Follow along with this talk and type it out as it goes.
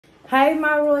Hey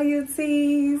my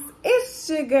royalties, it's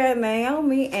your girl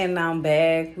Naomi and I'm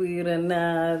back with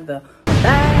another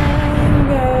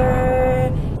banger.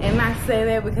 And I say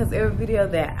that because every video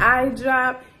that I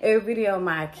drop, every video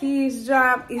my kids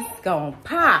drop, it's gonna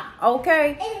pop,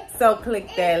 okay? So click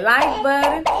that like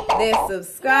button, that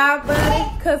subscribe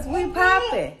button, cause we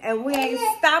popping and we ain't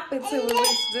stopping till we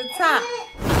reach the top.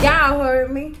 Y'all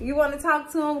heard me. You wanna talk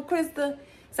to him, Crystal?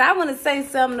 So I want to say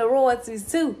something to royalties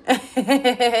too.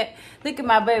 Look at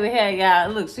my baby hair,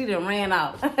 y'all. Look, she done ran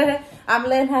off. I'm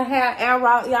letting her hair air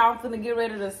out, y'all. I'm finna get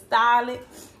ready to style it.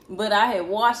 But I had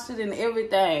washed it and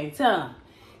everything.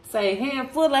 Say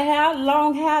handful of hair,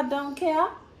 long hair, don't care.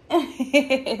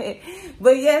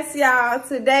 But yes, y'all,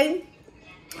 today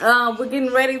we're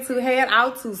getting ready to head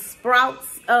out to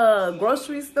Sprouts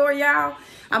grocery store, y'all.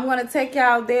 I'm gonna take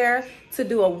y'all there to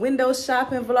do a window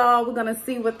shopping vlog. We're gonna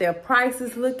see what their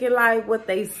prices looking like, what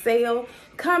they sell.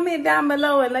 Comment down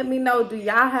below and let me know, do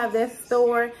y'all have that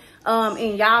store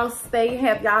in y'all state?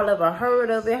 Have y'all ever heard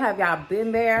of it? Have y'all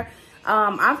been there?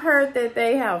 I've heard that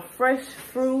they have fresh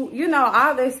fruit. You know,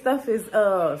 all their stuff is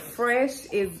fresh,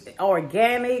 is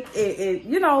organic.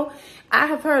 You know, I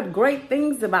have heard great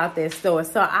things about that store.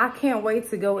 So I can't wait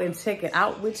to go and check it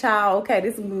out with y'all. Okay,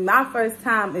 this is my first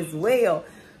time as well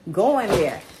going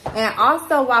there. And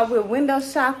also while we're window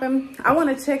shopping, I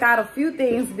want to check out a few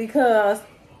things because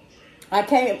I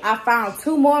found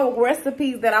 2 more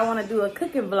recipes that I want to do a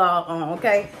cooking vlog on,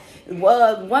 okay?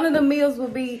 One of the meals will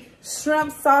be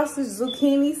shrimp sausage,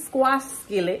 zucchini, squash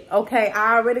skillet, okay?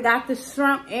 I already got the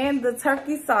shrimp and the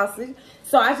turkey sausage,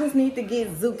 so I just need to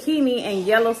get zucchini and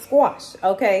yellow squash,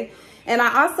 okay? And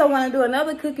I also want to do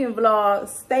another cooking vlog,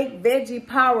 steak veggie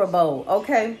power bowl,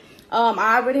 okay?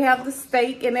 I already have the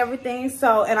steak and everything,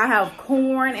 so, and I have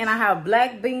corn and I have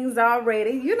black beans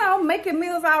already, you know, making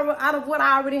meals out of what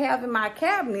I already have in my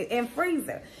cabinet and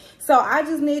freezer. So I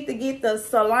just need to get the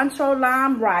cilantro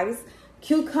lime rice,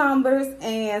 cucumbers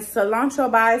and cilantro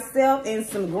by itself, and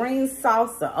some green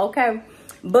salsa, okay?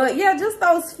 But yeah, just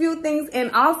those few things.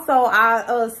 And also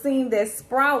I seen that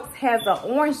Sprouts has an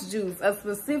orange juice, a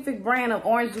specific brand of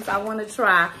orange juice I want to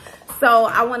try. So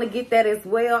I want to get that as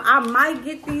well. I might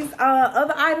get these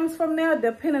other items from there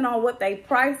depending on what they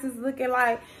price is looking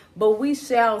like. But we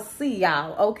shall see,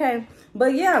 y'all, okay?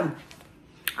 But yeah,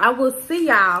 I will see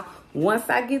y'all once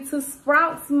I get to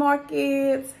Sprouts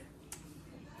Market.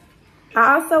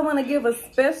 I also want to give a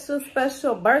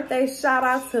special birthday shout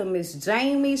out to Miss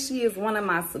Jamie. She is one of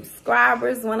my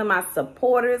subscribers, one of my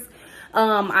supporters.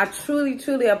 I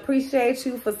truly appreciate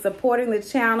you for supporting the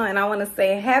channel, and I want to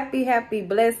say happy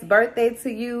blessed birthday to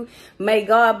you. May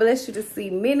God bless you to see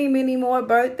many more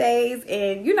birthdays,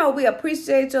 and you know we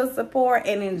appreciate your support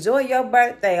and enjoy your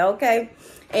birthday, okay?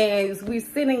 And we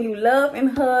sending you love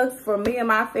and hugs from me and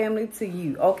my family to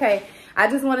you, okay? I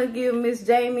just want to give Miss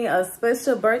Jamie a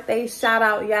special birthday shout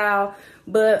out, y'all.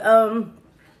 But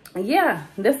yeah,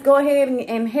 let's go ahead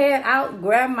and head out.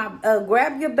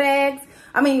 Grab your bags.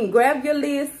 Grab your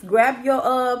list, grab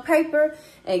your paper,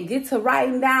 and get to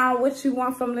writing down what you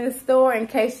want from this store in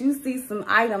case you see some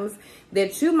items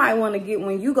that you might want to get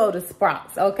when you go to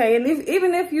Sprouts, okay? And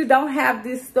even if you don't have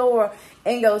this store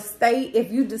in your state,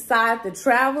 if you decide to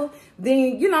travel,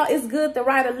 then, you know, it's good to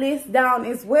write a list down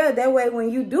as well. That way,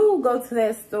 when you do go to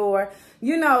that store,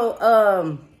 you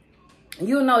know,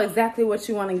 you'll know exactly what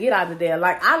you want to get out of there.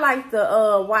 Like, I like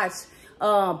to watch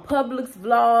Publix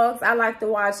vlogs. I like to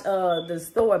watch the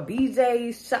store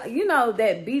BJ's, you know,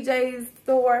 that BJ's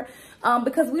store,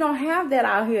 because we don't have that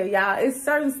out here, y'all. It's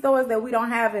certain stores that we don't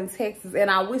have in Texas,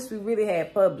 and I wish we really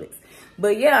had Publix.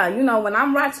 But yeah, you know, when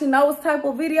I'm watching those type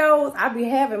of videos, I be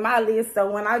having my list,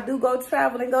 so when I do go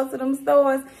travel and go to them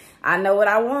stores, I know what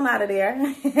I want out of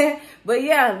there. But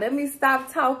yeah, let me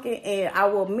stop talking, and I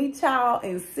will meet y'all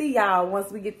and see y'all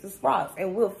once we get to Sprouts,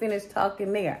 and we'll finish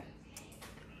talking there.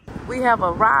 We have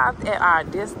arrived at our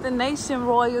destination,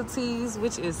 royalties,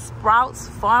 which is Sprouts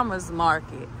Farmers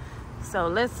Market. So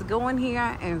let's go in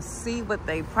here and see what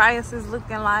they price is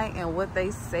looking like and what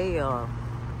they sell.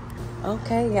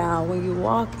 Okay, y'all, when you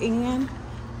walk in,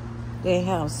 they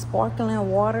have sparkling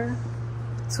water,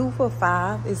 2 for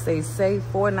 $5. It's a save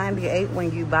 $4.98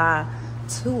 when you buy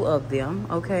 2 of them,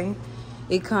 okay?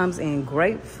 It comes in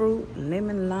grapefruit,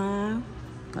 lemon, lime.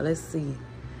 Let's see.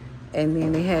 And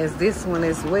then it has this one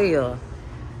as well,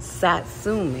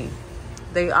 Satsumi.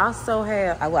 They also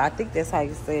have, well, I think that's how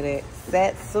you say that,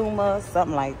 Satsuma,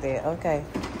 something like that. Okay,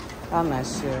 I'm not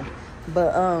sure.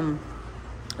 But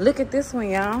look at this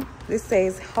one, y'all. This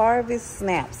says Harvest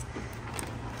Snaps.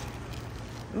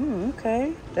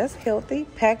 Okay, that's healthy.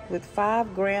 Packed with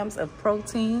 5 grams of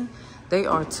protein. They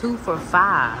are 2 for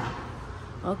 $5.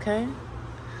 Okay,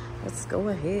 let's go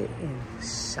ahead and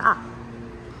shop.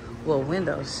 Well,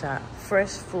 window shop.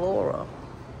 Fresh floral.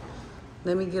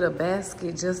 Let me get a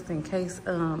basket just in case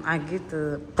I get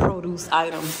the produce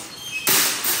items.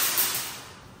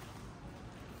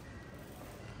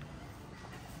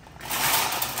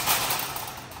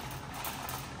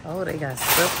 Oh, they got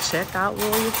self-checkout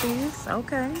royalties.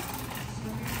 Okay.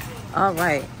 All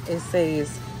right. It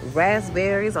says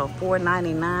raspberries are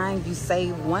 $4.99. You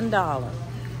save $1.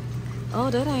 Oh,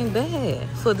 that ain't bad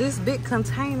for this big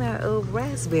container of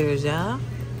raspberries, y'all.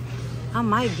 I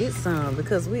might get some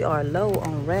because we are low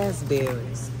on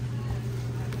raspberries.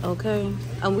 Okay.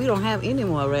 And we don't have any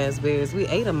more raspberries. We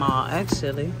ate them all,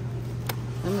 actually.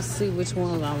 Let me see which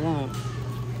ones I want.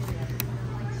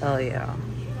 Oh, yeah.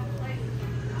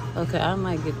 Okay, I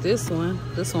might get this one.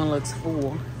 This one looks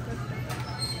full.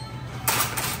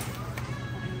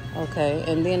 Okay,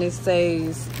 and then it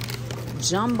says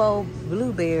jumbo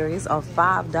blueberries are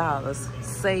 $5.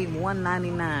 Save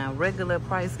 $1.99. Regular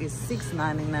price is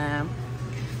 $6.99.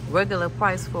 Regular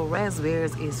price for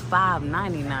raspberries is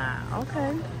 $5.99.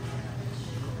 Okay.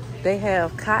 They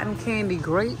have cotton candy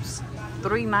grapes,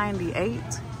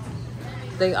 $3.98.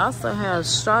 They also have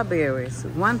strawberries.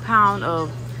 1 pound of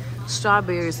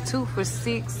strawberries, 2 for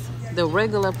 $6. The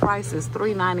regular price is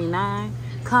 $3.99.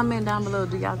 Comment down below,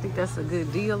 do y'all think that's a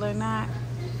good deal or not?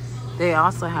 They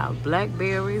also have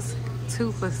blackberries,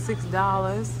 2 for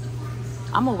 $6.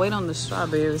 I'm gonna wait on the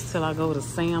strawberries till I go to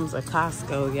Sam's or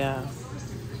Costco, y'all,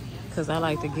 because I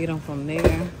like to get them from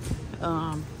there.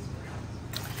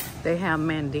 They have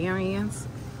mandarins,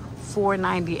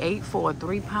 $4.98 for a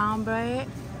 3-pound bag.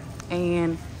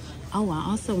 And oh, I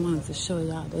also wanted to show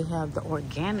y'all they have the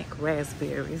organic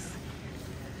raspberries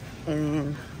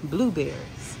and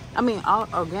blueberries. I mean, all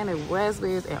organic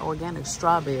raspberries and organic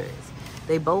strawberries.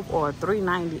 They both are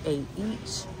 $3.98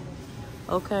 each.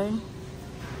 Okay.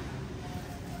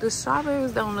 The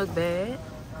strawberries don't look bad,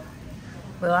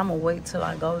 but I'm gonna wait till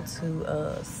I go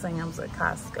to Sam's or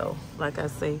Costco, like I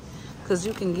say, because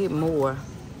you can get more.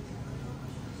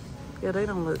 Yeah, they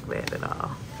don't look bad at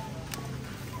all.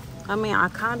 I mean, I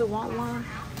kind of want one.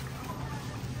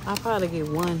 I'll probably get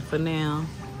one for now.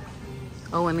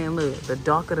 Oh, and then look, the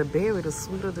darker the berry, the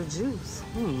sweeter the juice.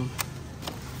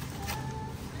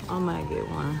 I might get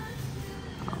one.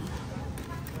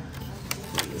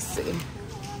 Let me see.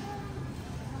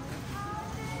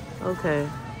 Okay.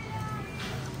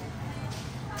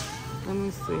 Let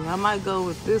me see. I might go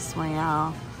with this one,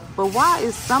 y'all. But why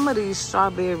is some of these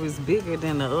strawberries bigger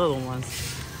than the other ones?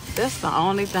 That's the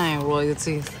only thing,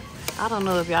 royalties. I don't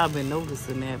know if y'all been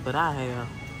noticing that, but I have.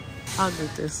 I'll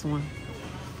get this one.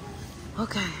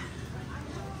 Okay.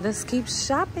 Let's keep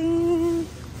shopping.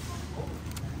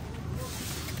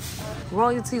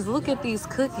 Royalties, look at these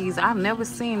cookies. I've never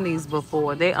seen these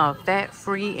before. They are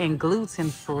fat-free and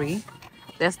gluten-free.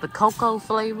 That's the cocoa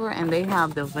flavor, and they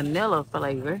have the vanilla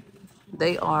flavor.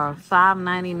 They are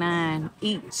 $5.99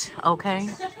 each, okay?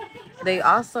 They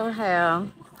also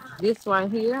have this right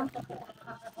here,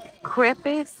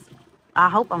 crepes. I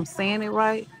hope I'm saying it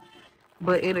right,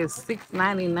 but it is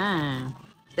 $6.99.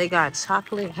 They got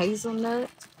chocolate hazelnut.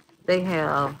 They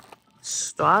have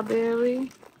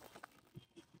strawberry.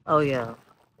 Oh, yeah.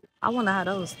 I wonder how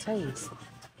those taste.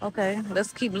 Okay,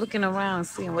 let's keep looking around and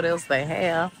seeing what else they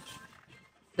have.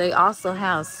 They also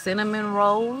have cinnamon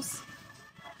rolls.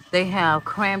 They have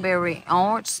cranberry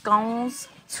orange scones,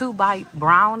 2-bite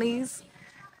brownies,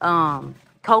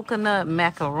 coconut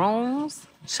macaroons,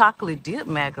 chocolate dip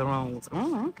macaroons.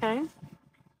 Okay.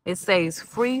 It says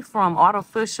free from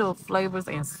artificial flavors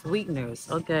and sweeteners.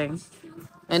 Okay.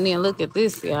 And then look at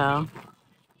this, y'all.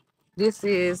 This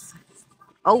is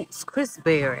oats crisp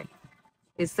berry.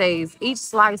 It says each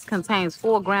slice contains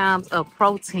 4 grams of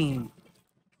protein.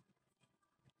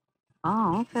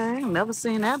 Oh, okay. Never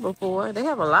seen that before. They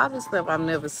have a lot of stuff I've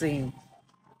never seen.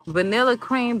 Vanilla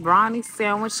cream brownie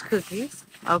sandwich cookies.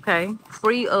 Okay.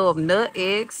 Free of nut,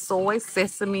 eggs, soy,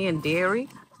 sesame, and dairy.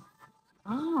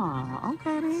 Oh,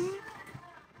 okay then.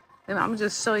 And I'm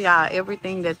just show y'all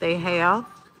everything that they have.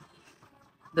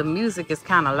 The music is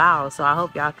kind of loud, so I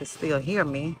hope y'all can still hear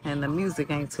me. And the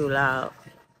music ain't too loud.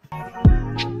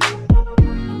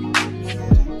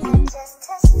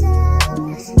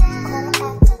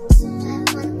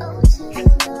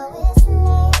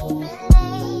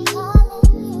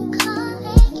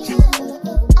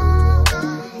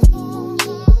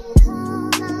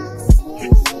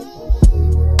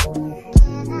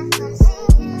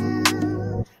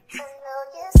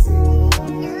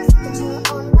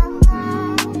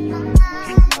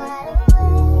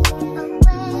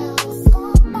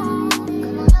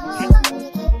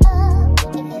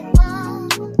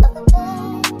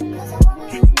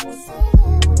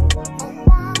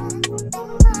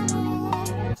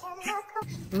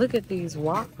 Look at these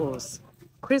waffles.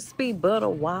 Crispy butter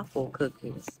waffle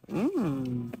cookies.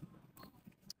 And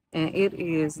it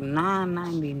is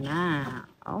 $9.99.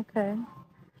 Okay.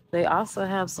 They also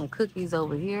have some cookies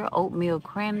over here. Oatmeal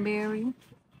cranberry.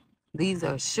 These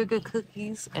are sugar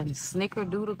cookies and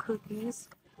snickerdoodle cookies.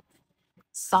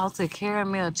 Salted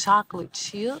caramel chocolate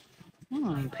chip.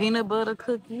 Peanut butter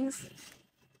cookies.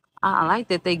 I like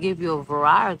that they give you a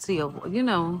variety of,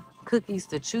 cookies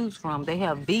to choose from. They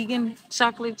have vegan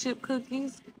chocolate chip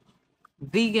cookies,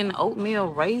 vegan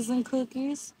oatmeal raisin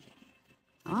cookies.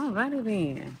 Alrighty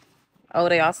then. Oh,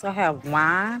 they also have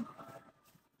wine.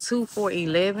 2 for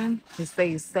 $11. It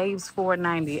saves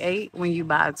 $4.98 when you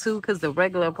buy two, because the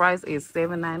regular price is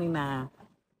 $7.99.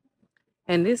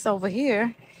 And this over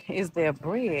here is their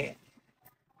bread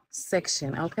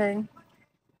section, okay?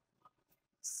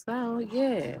 So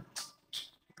yeah.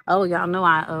 Oh, y'all know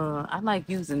I like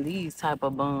using these type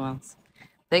of buns.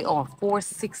 They are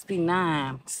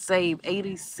 $4.69, save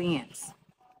 80 cents.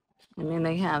 And then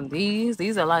they have these.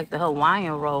 These are like the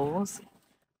Hawaiian rolls.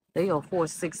 They are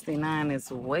 $4.69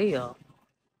 as well.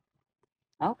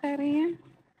 Okay then.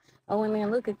 Oh, and then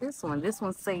look at this one. This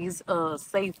one says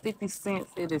save 50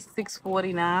 cents. It is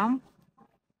 $6.49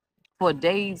 for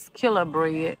Dave's Killer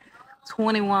Bread,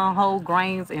 21 whole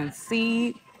grains and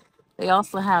seed. They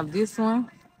also have this one,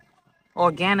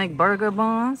 organic burger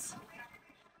buns.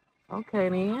 Okay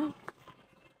then.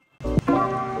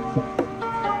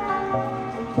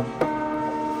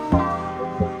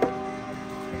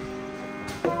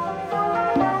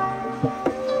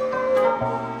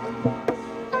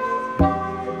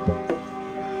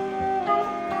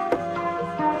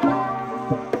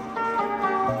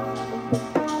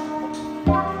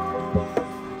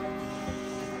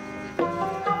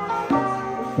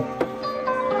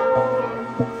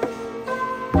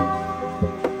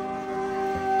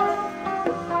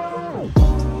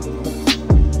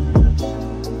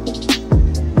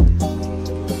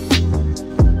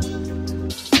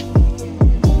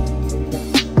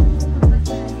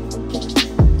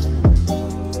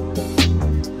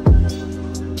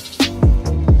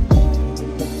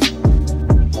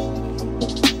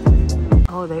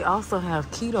 They also have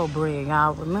keto bread.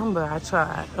 Y'all remember I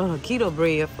tried keto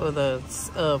bread for the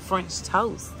French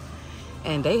toast,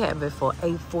 and they have it for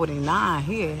 $8.49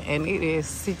 here, and it is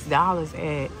 $6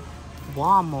 at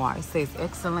Walmart. It says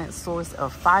excellent source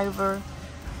of fiber,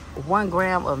 1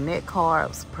 gram of net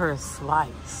carbs per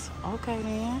slice. Okay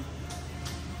then.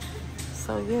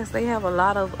 So yes, they have a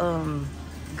lot of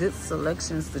good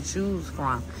selections to choose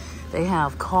from. They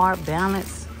have carb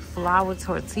balance flour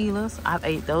tortillas. I've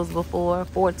ate those before,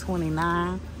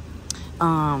 $4.29.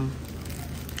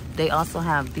 They also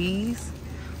have these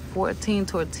 14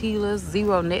 tortillas,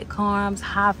 0 net carbs,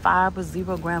 high fiber,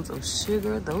 0 grams of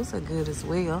sugar. Those are good as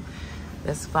well.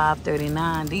 That's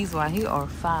 $5.39. These right here are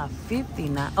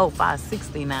 $5.59. Oh,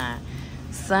 $5.69.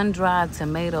 Sun-dried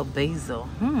tomato basil.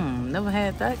 Never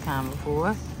had that kind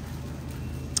before.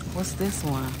 What's this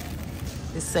one?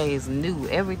 It says new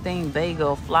everything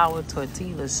bagel, flour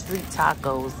tortillas, street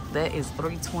tacos. That is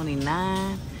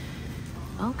 $3.29.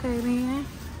 Okay then.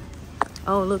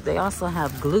 Oh look, they also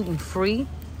have gluten-free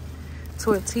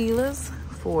tortillas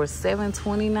for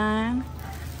 $7.29.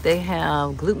 They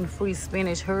have gluten-free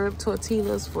spinach herb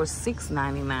tortillas for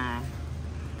 $6.99.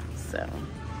 So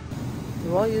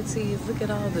royalties, look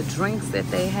at all the drinks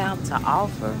that they have to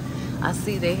offer. I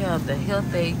see they have the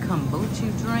Healthy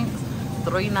Kombucha drinks,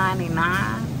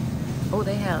 $3.99. Oh,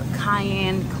 they have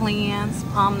cayenne cleanse,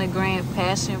 pomegranate,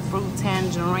 passion fruit,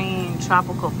 tangerine,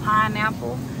 tropical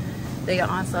pineapple. They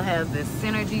also have the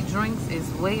synergy drinks as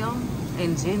well,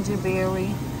 and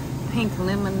gingerberry, pink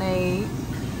lemonade.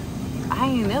 I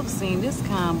ain't never seen this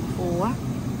kind before.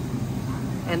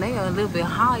 And they are a little bit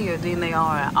higher than they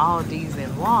are at Aldi's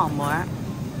and Walmart.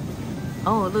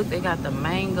 Oh, look, they got the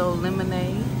mango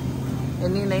lemonade.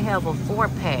 And then they have a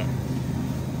 4-pack.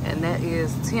 And that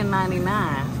is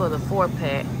 $10.99 for the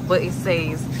 4-pack. But it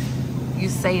says you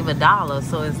save $1,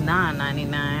 so it's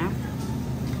 $9.99.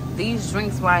 These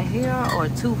drinks right here are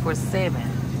 2 for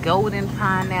 $7. Golden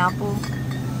pineapple,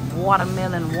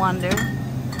 watermelon wonder,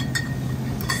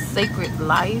 sacred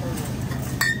life.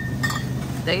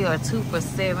 They are 2 for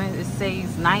 $7. It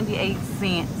saves 98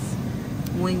 cents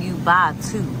when you buy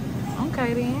 2.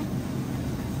 Okay then.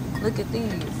 Look at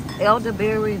these.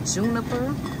 Elderberry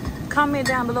juniper. Comment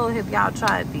down below if y'all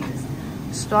tried these.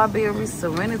 Strawberry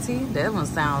serenity. That one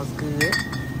sounds good.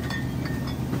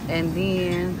 And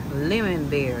then lemon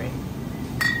berry.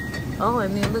 Oh,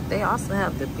 and then look, they also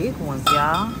have the big ones,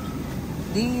 y'all.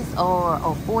 These are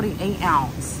a 48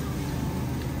 ounce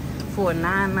for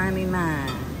 $9.99.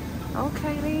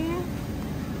 Okay then.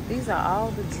 These are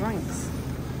all the drinks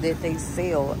that they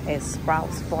sell at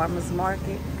Sprouts Farmers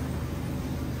Market.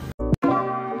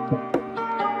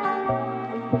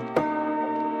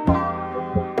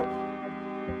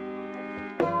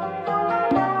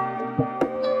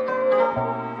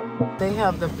 They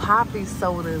have the poppy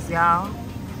sodas, y'all.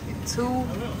 2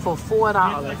 for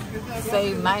 $4.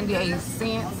 Save 98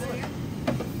 cents.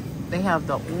 They have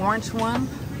the orange one.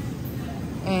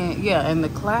 And yeah, and the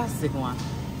classic one.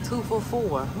 2 for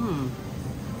 $4.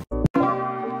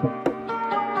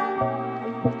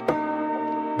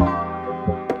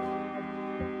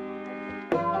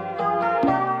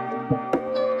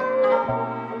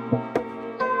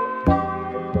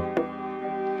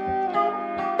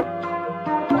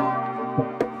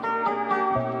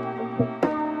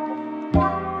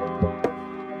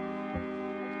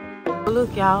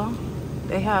 Look, y'all,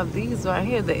 they have these right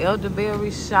here, the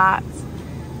elderberry shots,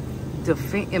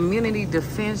 immunity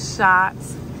defense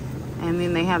shots, and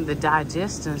then they have the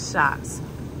digestion shots.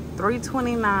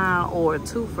 $3.29 or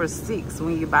 2 for $6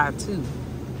 when you buy 2.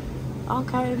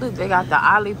 Okay, look, they got the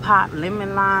Olipop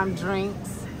lemon lime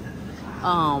drinks,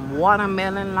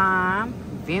 watermelon lime,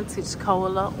 vintage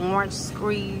cola, orange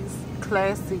squeeze,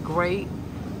 classic grape,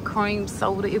 cream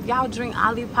soda. If y'all drink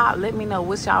Olipop, let me know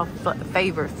what's y'all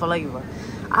favorite flavor.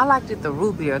 I liked it the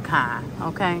root beer kind,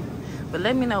 okay? But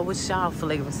let me know what's y'all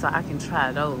flavor so I can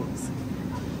try those.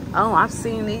 Oh, I've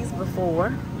seen these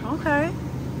before. Okay.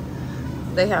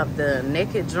 They have the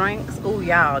naked drinks. Oh,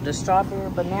 y'all, the strawberry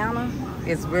banana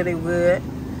is really good.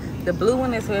 The blue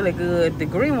one is really good. The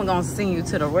green one gonna send you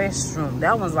to the restroom.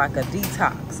 That one's like a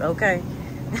detox, okay?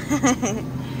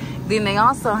 Then they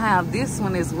also have this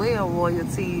one as well,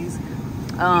 royalties.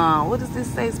 What does this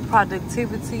say? It's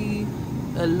productivity,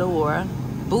 allure,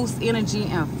 boost energy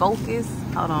and focus.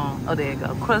 Hold on. Oh, there you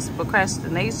go. Crush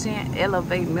procrastination,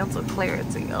 elevate mental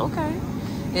clarity. Okay.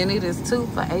 And it is 2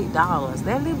 for $8.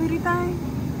 That little bitty thing?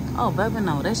 Oh, baby,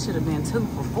 no. That should have been 2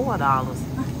 for $4.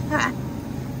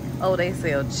 Oh, they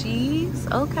sell cheese.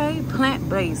 Okay.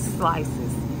 Plant-based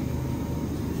slices.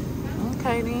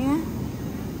 Okay, then.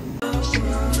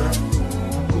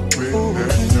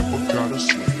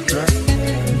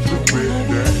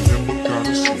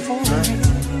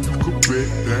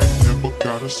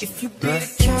 If you be the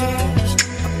cash,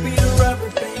 I'll be the rubber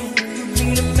band. You be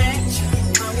the match,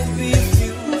 I will be a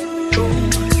few.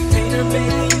 Painter,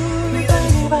 baby, be the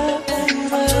new.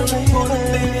 Water,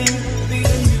 baby, be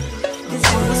the new. It's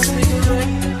all a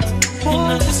cigarette. You're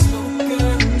not the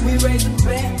smoker. We raise the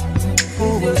bet.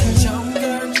 You're the joker.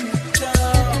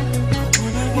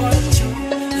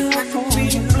 I can be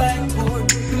the blackboard,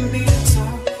 you can be the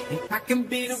top, and I can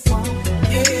be the one.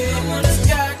 Yeah, when the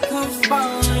sky comes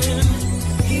falling,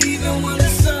 even when the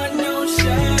sun don't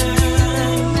shine,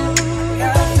 I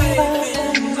got faith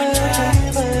in my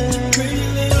eyes, your pretty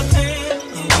little hand.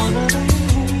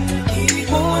 Even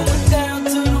when we're down to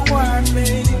the wire,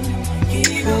 baby,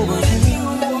 even when you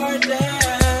are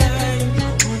down,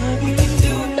 we can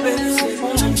do it better, say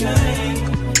one time.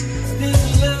 This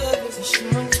love is a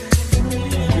short time.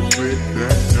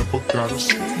 Gotta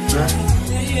see that.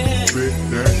 Bit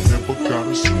that, never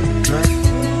gotta see that.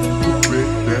 Bit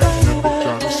that, never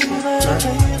gotta see that.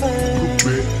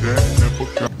 Bit that, never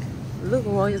gotta. Look,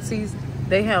 royalties,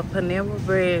 they have Panera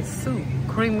bread soup,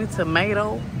 creamy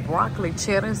tomato, broccoli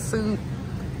cheddar soup,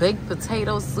 baked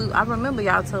potato soup. I remember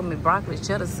y'all told me broccoli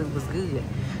cheddar soup was good.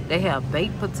 They have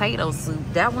baked potato soup.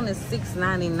 That one is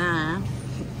 $6.99.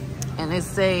 And it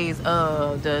says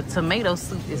the tomato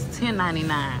soup is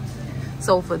 $10.99.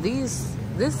 So for this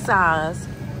size,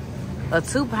 a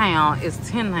 2-pound is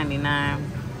 $10.99,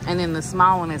 and then the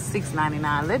small one is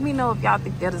 $6.99. Let me know if y'all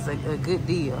think that is a good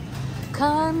deal.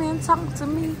 Come and talk to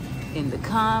me in the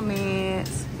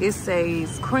comments. It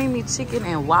says creamy chicken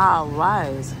and wild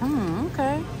rice.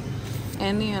 Okay.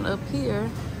 And then up here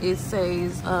it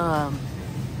says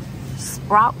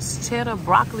Sprouts cheddar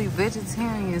broccoli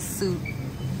vegetarian soup.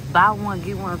 Buy one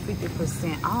get one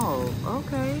 50% off.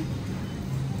 Okay.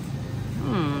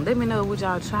 Let me know would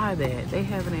y'all try that. They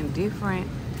have it in different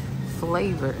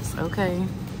flavors, okay?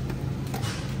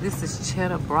 This is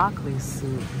cheddar broccoli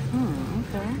soup.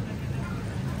 Okay.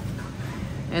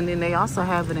 And then they also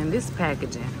have it in this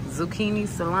packaging. Zucchini,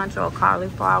 cilantro,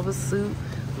 cauliflower soup,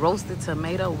 roasted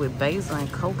tomato with basil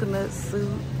and coconut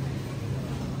soup.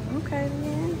 Okay,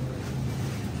 then.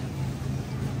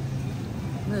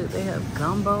 Look, they have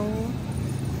gumbo.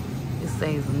 It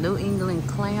says New England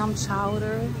clam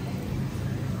chowder.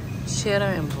 Cheddar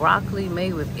and broccoli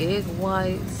made with egg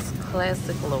whites,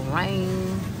 classic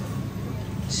Lorraine,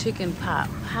 chicken pot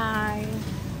pie,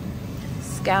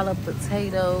 scallop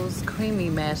potatoes, creamy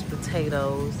mashed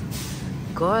potatoes,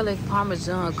 Garlic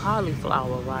Parmesan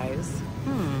cauliflower rice.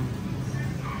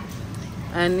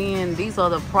 And then these are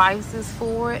the prices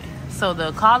for it. So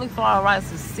the cauliflower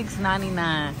rice is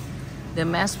 $6.99. The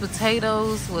mashed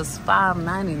potatoes was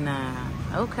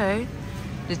 $5.99. Okay.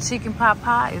 The chicken pot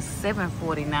pie is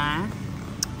 $7.49.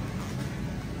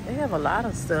 They have a lot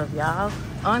of stuff, y'all.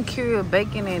 Uncured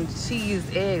bacon and cheese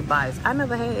egg bites. I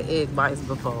never had egg bites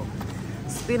before.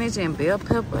 Spinach and bell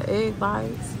pepper egg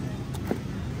bites.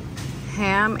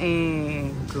 Ham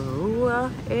and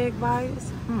gruyere egg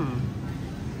bites.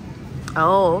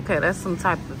 Oh, okay. That's some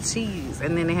type of cheese.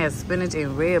 And then it has spinach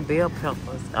and red bell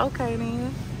peppers. Okay,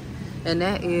 then. And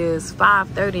that is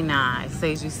 $5.39.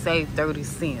 Says you save 30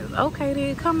 cents. Okay,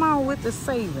 then. Come on with the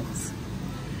savings.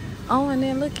 Oh, and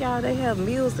then look, y'all. They have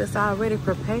meals that's already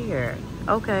prepared.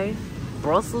 Okay.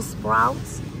 Brussels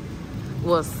sprouts.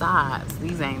 Well, sides.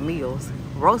 These ain't meals.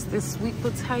 Roasted sweet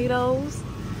potatoes.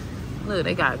 Look,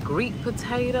 they got Greek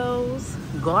potatoes.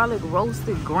 Garlic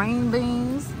roasted green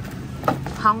beans.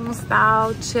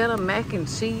 Home-style cheddar mac and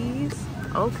cheese.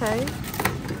 Okay.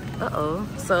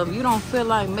 So if you don't feel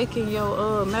like making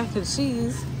your mac and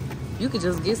cheese, you could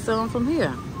just get some from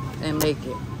here and make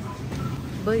it.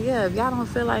 But yeah, if y'all don't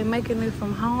feel like making it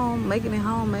from home, making it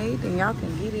homemade, then y'all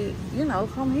can get it, you know,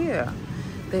 from here.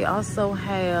 They also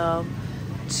have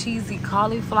cheesy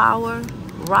cauliflower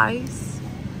rice.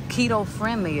 Keto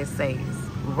friendly, it says.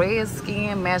 Red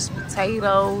skin mashed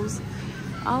potatoes.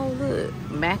 Oh, look.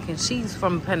 Mac and cheese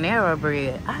from Panera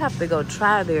Bread. I have to go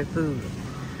try their food.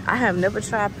 I have never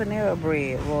tried Panera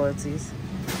Bread, royalties.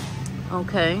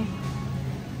 Okay.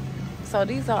 So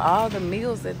these are all the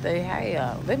meals that they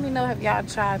have. Let me know if y'all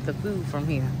tried the food from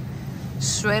here.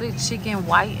 Shredded chicken,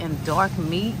 white and dark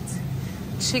meat.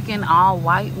 Chicken all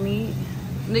white meat.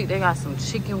 Look, they got some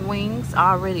chicken wings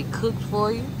already cooked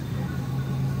for you.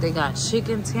 They got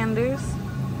chicken tenders.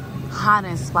 Hot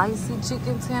and spicy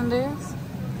chicken tenders.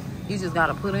 You just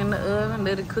gotta put it in the oven,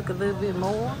 let it cook a little bit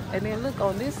more. And then look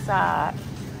on this side,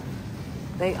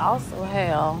 they also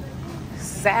have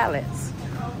salads.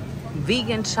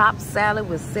 Vegan chopped salad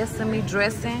with sesame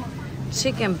dressing.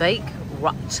 Chicken bake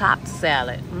chopped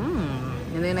salad.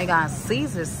 And then they got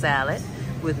Caesar salad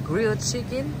with grilled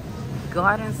chicken.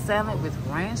 Garden salad with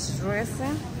ranch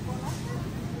dressing.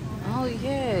 Oh,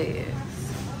 yes.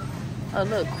 A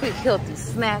little quick healthy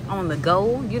snack on the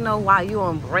go. You know, while you're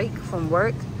on break from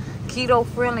work. Keto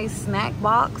friendly snack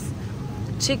box.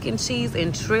 Chicken, cheese,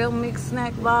 and trail mix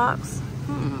snack box.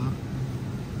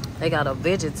 They got a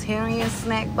vegetarian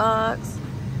snack box.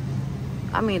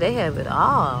 I mean, they have it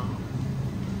all.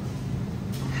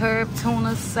 Herb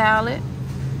tuna salad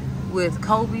with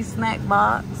Kobe snack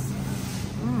box.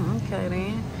 Okay,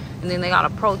 then. And then they got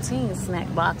a protein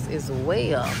snack box as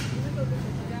well.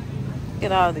 Look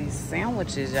at all these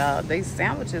sandwiches, y'all. These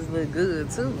sandwiches look good,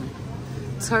 too.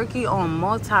 Turkey on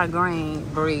multi-grain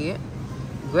bread.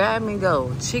 Grab and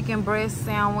go. Chicken breast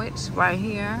sandwich right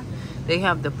here. They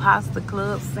have the Pasta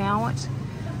Club sandwich.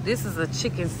 This is a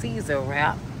chicken Caesar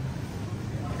wrap.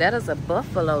 That is a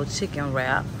buffalo chicken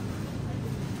wrap.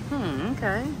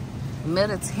 Okay.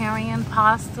 Mediterranean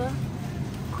pasta.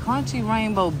 Crunchy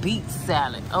rainbow beet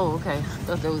salad. Oh, okay. I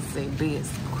thought they would say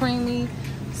beets. Creamy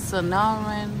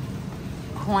Sonoran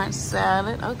crunch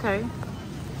salad. Okay.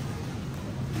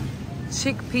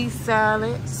 Chickpea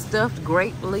salad. Stuffed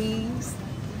grape leaves.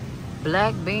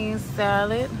 Black bean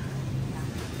salad.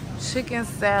 Chicken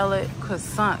salad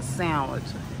croissant sandwich.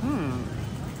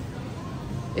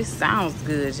 It sounds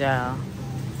good, y'all.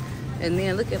 And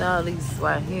then look at all these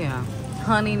right here.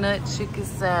 Honey nut chicken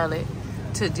salad.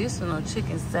 Traditional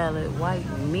chicken salad, white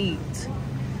meat.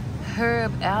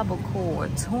 Herb albacore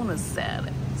tuna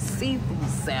salad. Seafood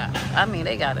salad. I mean,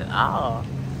 they got it all.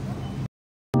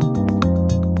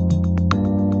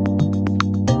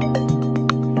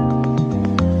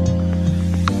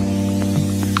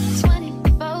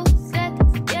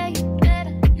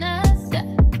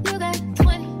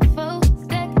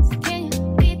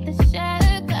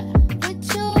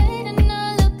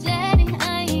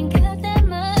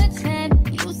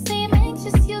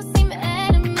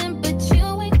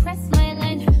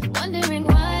 Wondering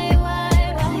why,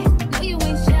 no, you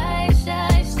ain't shy,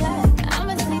 shy, shy.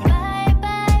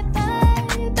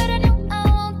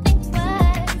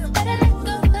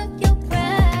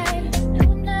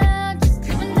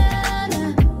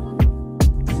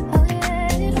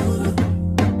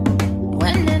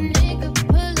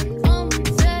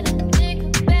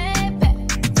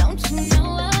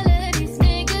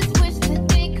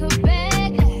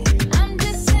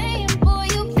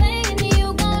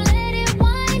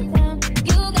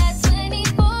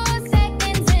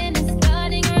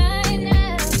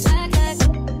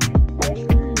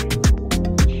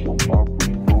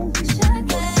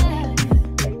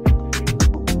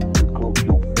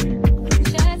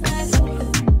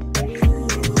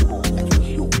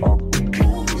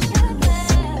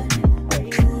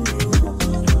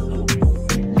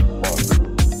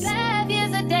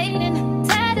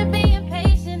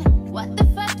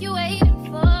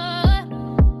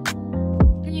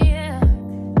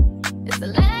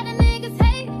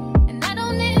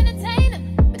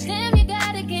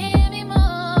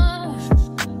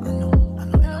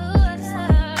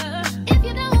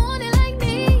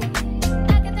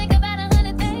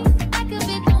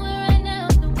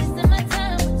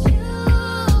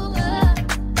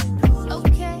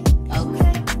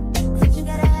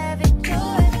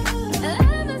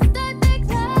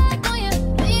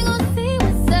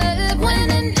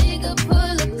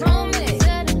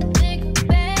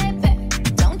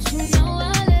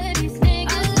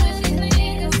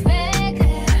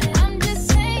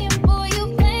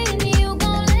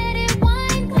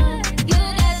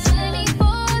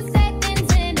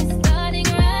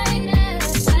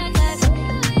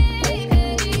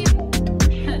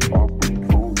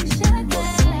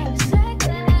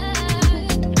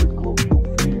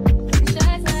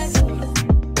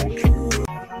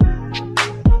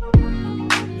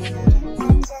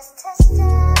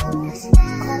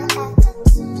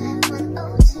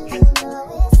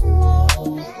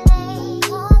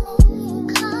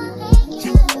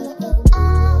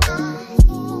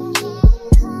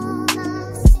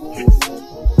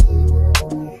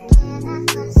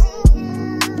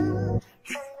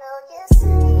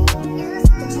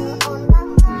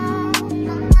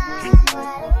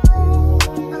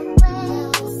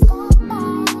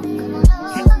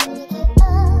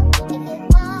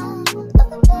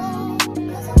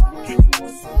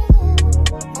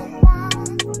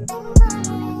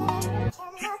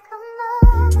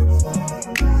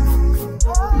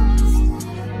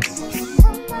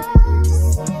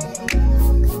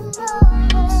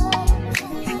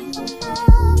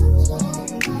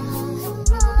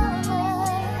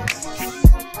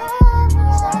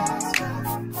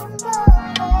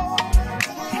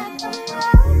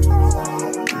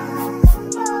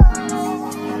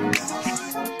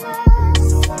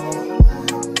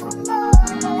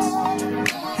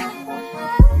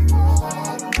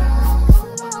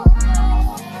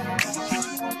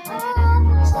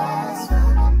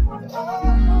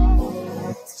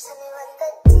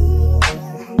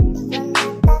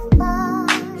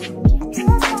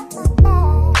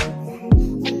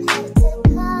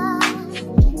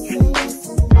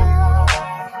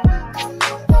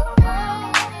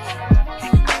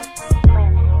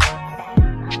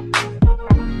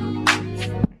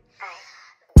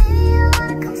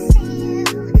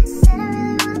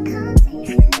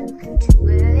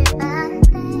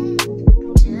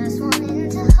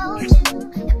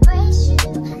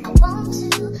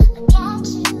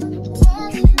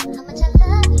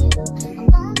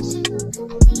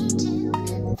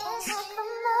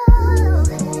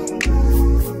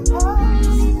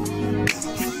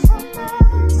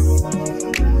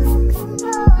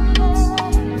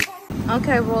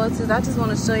 Okay, royalties, I just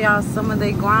want to show y'all some of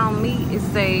their ground meat. It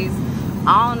says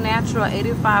all natural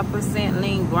 85%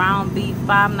 lean ground beef,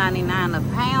 $5.99 a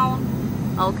pound.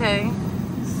 Okay,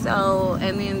 so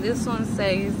and then this one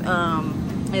says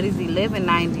it is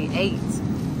 $11.98.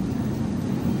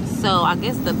 So I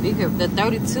guess the bigger, the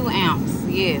 32 ounce,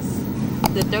 yes,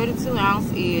 the 32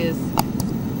 ounce is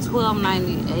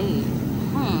 $12.98.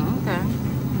 Okay,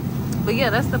 but yeah,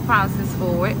 that's the prices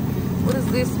for it. What is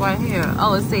this right here?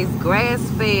 Oh, it says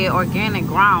grass-fed organic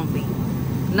ground beef.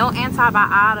 No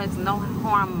antibiotics, no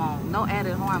hormone, no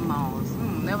added hormones.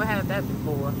 Never had that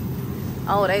before.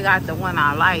 Oh, they got the one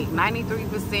I like.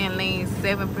 93% lean,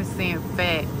 7%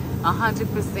 fat,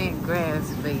 100%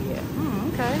 grass-fed.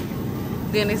 Okay.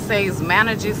 Then it says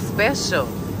manager special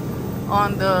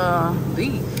on the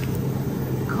beef.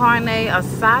 Carne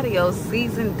asado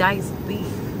seasoned diced beef.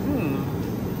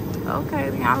 Okay,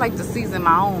 then I like to season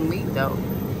my own meat though.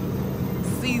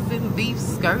 Seasoned beef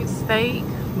skirt steak,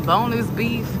 boneless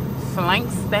beef flank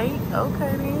steak.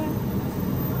 Okay then.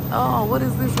 Oh, what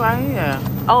is this right here?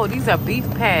 Oh, these are beef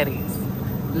patties.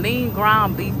 Lean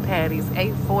ground beef patties,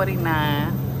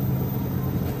 $8.49.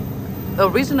 The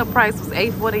original price was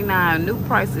 $8.49. New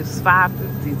price is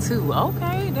 $5.52.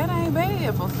 Okay, that ain't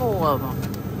bad for 4 of them.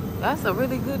 That's a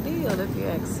really good deal if you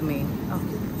ask me. Oh,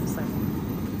 sorry.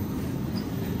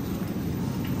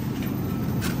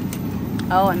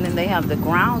 Oh, and then they have the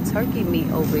ground turkey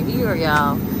meat over here,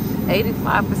 y'all.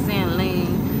 85% lean,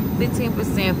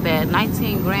 15% fat,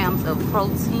 19 grams of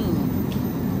protein.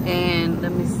 And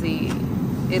let me see.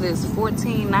 It is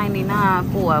 $14.99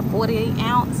 for a 48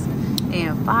 ounce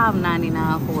and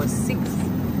 $5.99 for a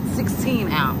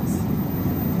 16 ounce.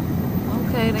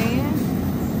 Okay, then.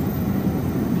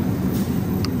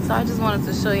 So I just wanted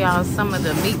to show y'all some of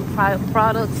the meat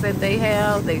products that they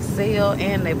have, they sell,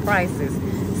 and their prices.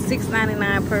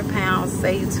 $6.99 per pound,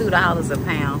 save $2 a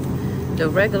pound. The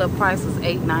regular price was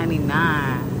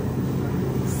 $8.99.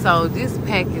 So this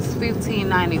pack is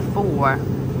 $15.94.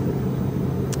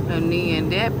 And then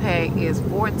that pack is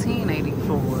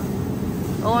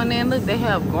 $14.84. Oh, and then look, they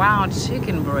have ground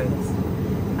chicken breast.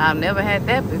 I've never had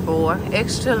that before.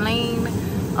 Extra lean,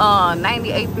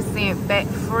 98% fat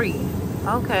free.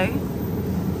 Okay.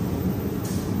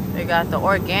 They got the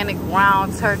organic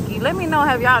ground turkey. Let me know,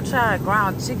 have y'all tried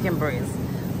ground chicken breast?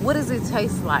 What does it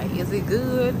taste like? Is it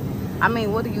good? I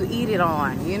mean, what do you eat it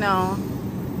on, you know?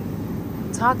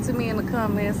 Talk to me in the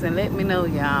comments and let me know,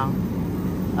 y'all.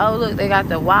 Oh, look, they got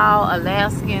the wild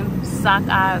Alaskan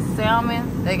sockeye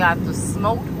salmon. They got the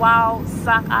smoked wild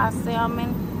sockeye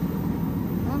salmon.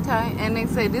 Okay, and they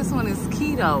say this one is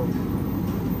keto.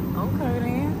 Okay,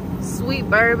 then. Sweet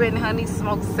bourbon honey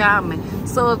smoked salmon.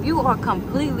 So if you are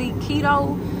completely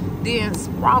keto, then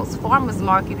Sprouts Farmers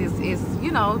Market is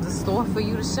you know, the store for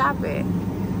you to shop at.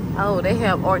 Oh, they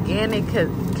have organic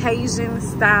Cajun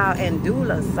style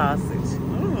andouille sausage.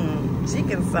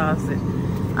 Chicken sausage.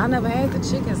 I never had the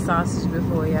chicken sausage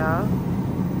before, y'all.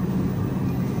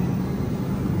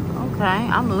 Okay,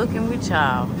 I'm looking with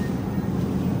y'all.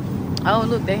 Oh,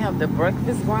 look, they have the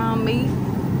breakfast ground meat.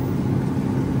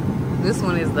 This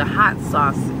one is the hot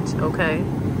sausage, okay?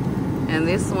 And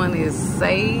this one is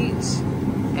sage,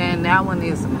 and that one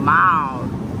is mild.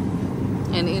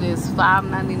 And it is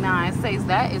 $5.99. It says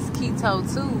that is keto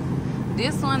too.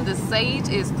 This one, the sage,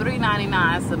 is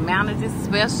 $3.99. It's a manager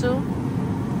special.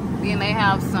 Then they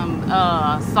have some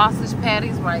sausage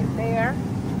patties right there.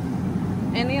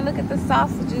 And then look at the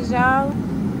sausages, y'all.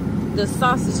 The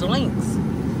sausage links.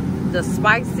 The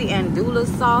spicy andouille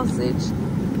sausage.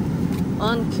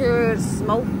 Uncured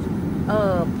smoked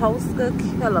Polska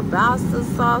kielbasa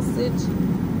sausage.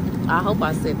 I hope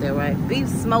I said that right. Beef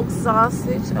smoked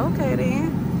sausage. Okay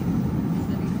then.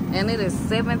 And it is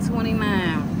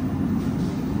 $7.29.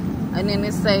 And then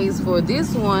it says for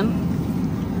this one,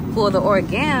 for the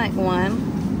organic one,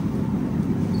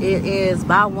 it is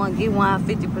buy one, get one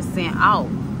 50% off.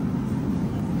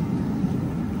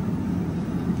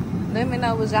 Let me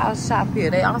know what y'all shop here.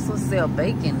 They also sell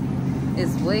bacon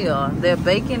as well. Their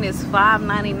bacon is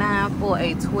 $5.99 for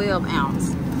a 12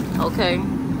 ounce. Okay.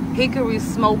 Hickory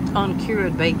smoked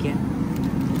uncured bacon.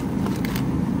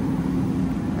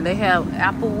 And they have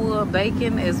applewood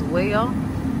bacon as well.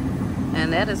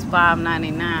 And that is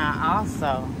 $5.99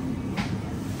 also.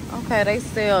 Okay, they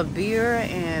sell beer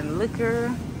and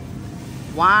liquor.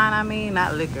 Wine, I mean,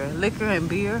 not liquor. Liquor and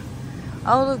beer.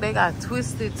 Oh, look, they got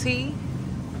twisted tea.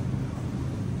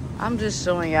 I'm just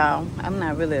showing y'all. I'm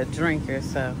not really a drinker,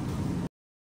 so.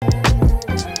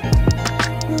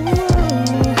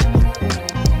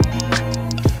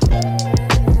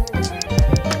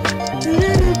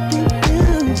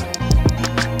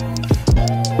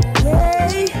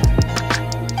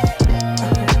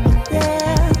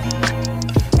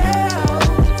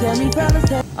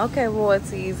 Okay,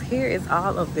 royalties, here is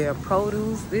all of their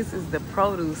produce. This is the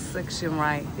produce section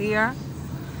right here.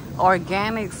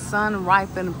 Organic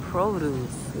sun-ripened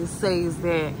produce. It says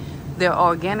that their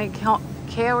organic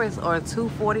carrots are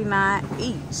 $2.49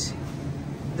 each.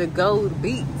 The gold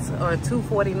beets are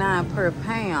 $2.49 per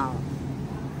pound.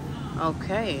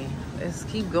 Okay, let's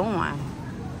keep going.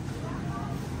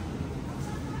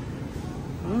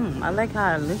 I like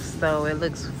how it looks though. It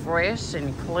looks fresh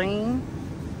and clean.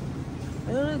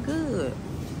 It look good.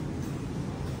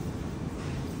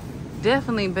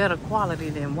 Definitely better quality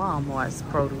than Walmart's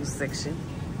produce section.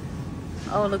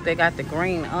 Oh, look, they got the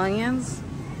green onions.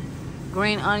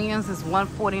 Green onions is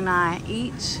 $1.49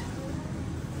 each.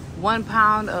 1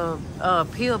 pound of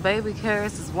peeled baby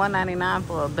carrots is $1.99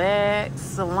 for a bag.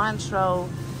 Cilantro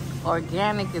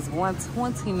organic is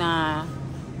 $1.29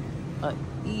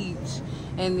 each.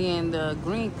 And then the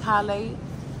green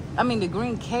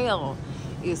kale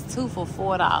is 2 for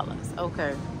 $4.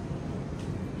 Okay,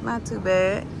 not too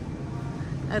bad.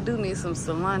 I do need some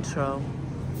cilantro.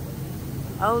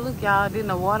 Oh, look, y'all, then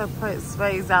the water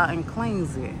sprays out and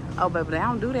cleans it. Oh, baby, they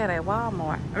don't do that at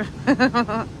Walmart.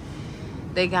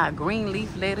 They got green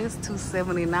leaf lettuce,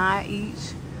 $2.79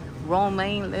 each.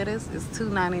 Romaine lettuce is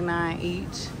 $2.99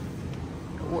 each.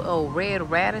 Oh, red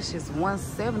radish is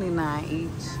 $1.79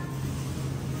 each.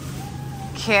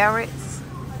 Carrots,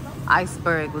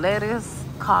 iceberg lettuce,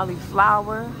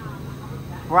 cauliflower,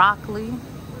 broccoli,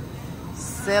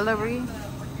 celery,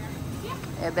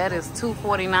 and that is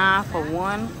 $2.49 for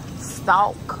 1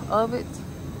 stalk of it.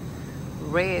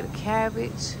 Red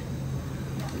cabbage,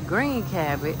 green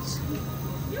cabbage,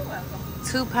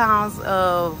 2 pounds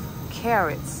of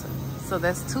carrots, so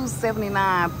that's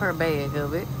 $2.79 per bag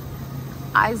of it.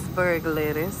 Iceberg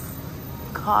lettuce,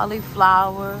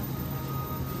 cauliflower,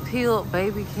 peeled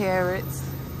baby carrots,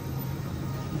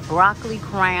 broccoli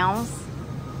crowns,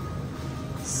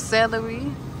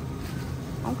 celery,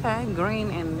 okay, green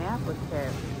and Napa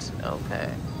cabbage,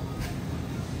 okay.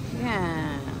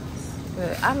 Yes,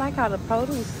 but I like how the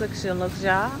produce section looks,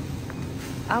 y'all.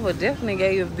 I would definitely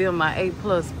give them my A++.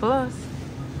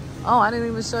 Oh, I didn't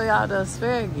even show y'all the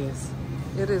asparagus.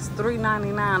 It is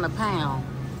 $3.99 a pound.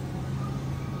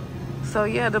 So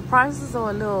yeah, the prices are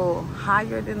a little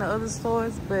higher than the other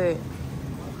stores, but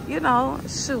you know,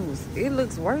 shoes, it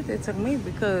looks worth it to me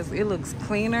because it looks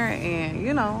cleaner and,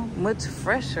 you know, much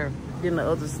fresher than the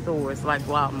other stores like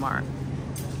Walmart.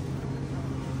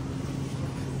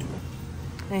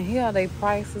 And here are their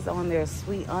prices on their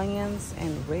sweet onions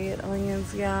and red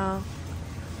onions, y'all.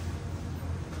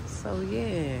 So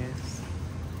yes,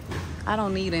 I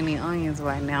don't need any onions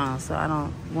right now, so I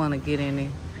don't want to get any.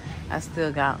 I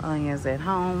still got onions at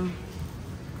home.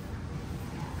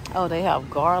 Oh, they have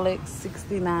garlic,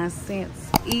 69 cents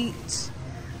each.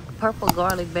 Purple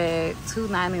garlic bag,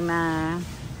 $2.99.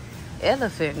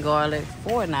 Elephant garlic,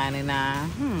 $4.99.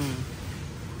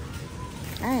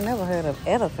 I ain't never heard of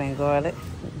elephant garlic.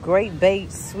 Great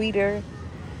Bait, sweeter,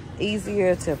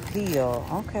 easier to peel.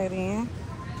 Okay then.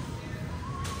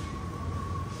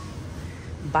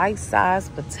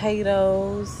 Bite-sized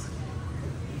potatoes,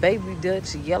 baby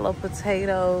Dutch yellow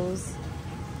potatoes,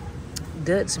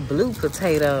 Dutch blue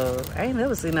potatoes. I ain't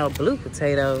never seen no blue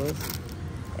potatoes.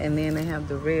 And then they have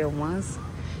the red ones.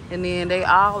 And then they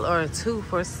all are 2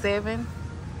 for $7.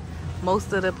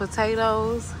 Most of the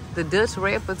potatoes, the Dutch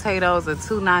red potatoes are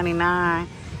 $2.99,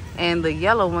 and the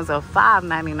yellow ones are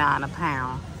 $5.99 a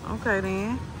pound. Okay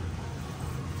then.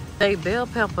 They bell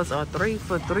peppers are 3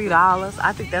 for $3.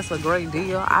 I think that's a great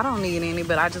deal. I don't need any,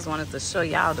 but I just wanted to show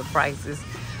y'all the prices.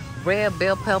 Red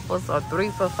bell peppers are 3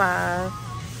 for $5.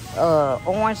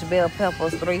 Orange bell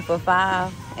peppers 3 for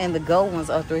 $5, and the gold ones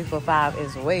are 3 for $5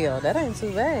 as well. That ain't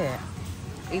too bad.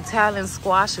 Italian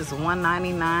squash is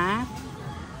 $1.99.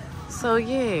 So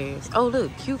yes. Oh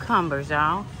look, cucumbers,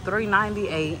 y'all,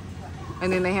 $3.98.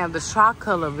 And then they have the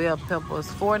tricolor bell peppers,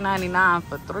 $4.99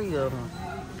 for 3 of them.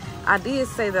 I did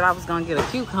say that I was gonna get a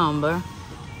cucumber,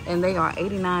 and they are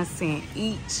 89 cents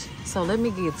each. So let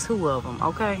me get 2 of them,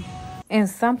 okay? In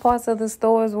some parts of the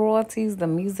store's royalties, the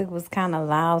music was kind of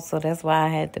loud, so that's why I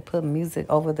had to put music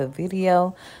over the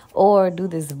video or do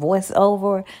this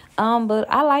voiceover. But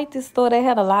I like this store. They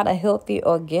had a lot of healthy,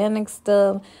 organic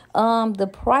stuff. The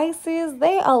prices,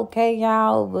 they okay,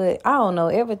 y'all, but I don't know.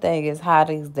 Everything is high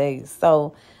these days,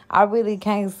 so I really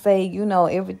can't say, you know,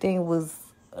 everything was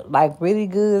like really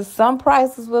good. Some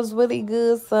prices was really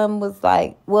good. Some was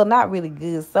like, well, not really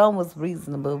good. Some was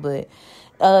reasonable, but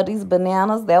these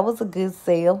bananas, that was a good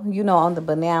sale, you know, on the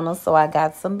bananas. So I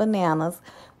got some bananas.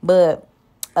 But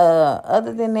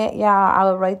other than that, y'all, I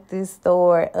would rate this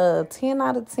store 10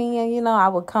 out of 10. You know, I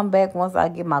would come back once I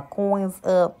get my coins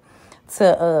up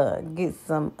to get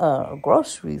some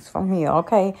groceries from here,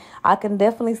 okay? I can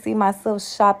definitely see myself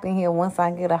shopping here once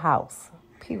I get a house,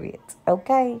 period,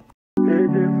 okay?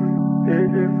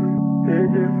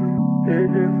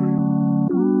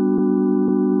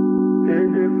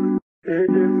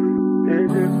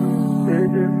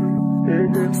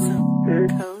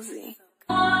 Cozy.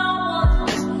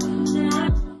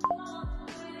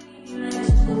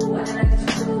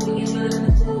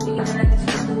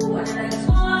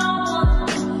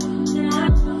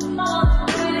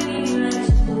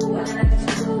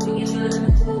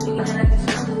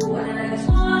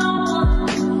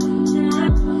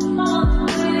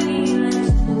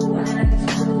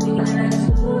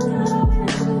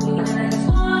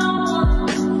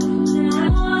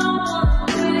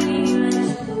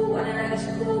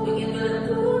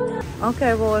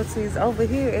 Okay, royalties, over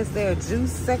here is their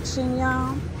juice section,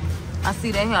 y'all. I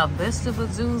see they have vegetable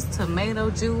juice, tomato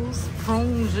juice,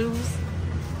 prune juice,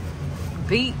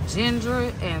 beet,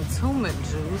 ginger, and turmeric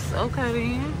juice. Okay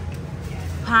then.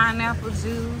 Pineapple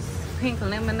juice, pink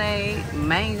lemonade,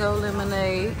 mango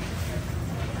lemonade,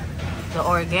 the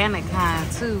organic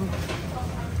kind too.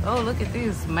 Oh, look at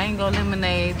this, mango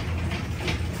lemonade,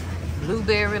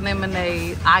 blueberry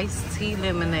lemonade, iced tea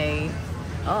lemonade.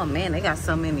 Oh man, they got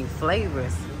so many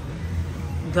flavors.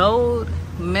 Gold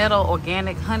Medal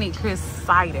Organic Honey Crisp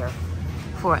Cider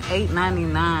for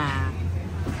 $8.99.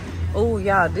 Oh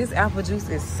y'all, this apple juice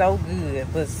is so good,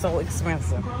 but so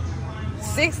expensive.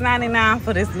 $6.99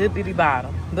 for this little bitty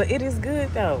bottle. But it is good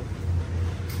though.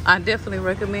 I definitely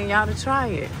recommend y'all to try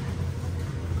it.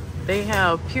 They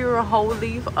have pure whole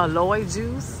leaf aloe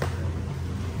juice.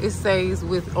 It says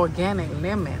with organic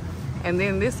lemon. And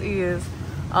then this is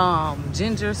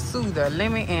ginger soother,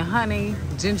 lemon and honey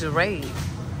gingerade.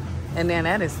 And then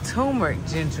that is turmeric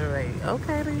gingerade.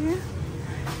 Okay then.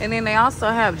 And then they also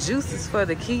have juices for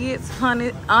the kids,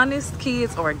 Honest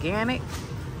Kids Organic.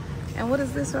 And what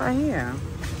is this right here?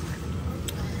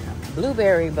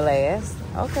 Blueberry Blast.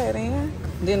 Okay then.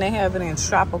 Then they have it in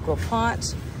Tropical Punch,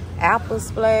 Apple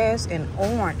Splash, and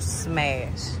Orange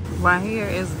Smash. Right here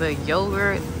is the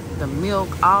yogurt, the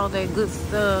milk, all that good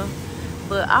stuff.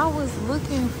 But I was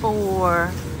looking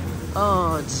for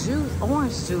juice,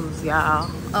 orange juice, y'all.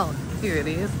 Oh, here it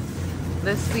is.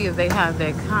 Let's see if they have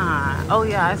that kind. Oh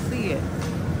yeah, I see it.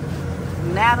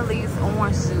 Natalie's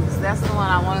orange juice. That's the one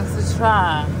I wanted to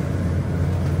try.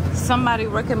 Somebody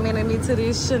recommended me to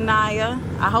this, Shania.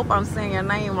 I hope I'm saying your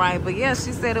name right. But yeah,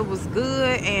 she said it was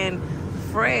good and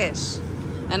fresh.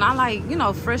 And I like, you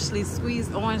know, freshly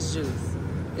squeezed orange juice.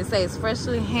 It says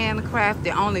freshly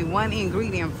handcrafted, only 1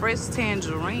 ingredient, fresh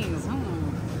tangerines.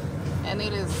 And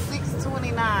it is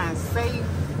 $6.29, save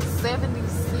 70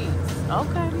 cents.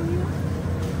 Okay then.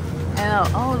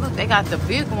 And oh look, they got the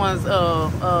big ones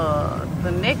of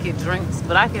the naked drinks,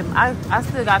 but I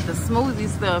still got the smoothie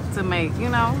stuff to make, you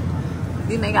know.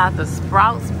 Then they got the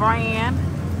Sprouts brand.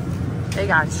 They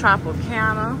got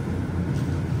Tropicana.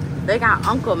 They got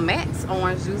Uncle Matt's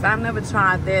orange juice. I've never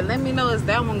tried that. Let me know, is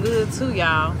that one good too,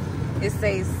 y'all? It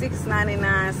says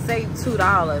 $6.99, save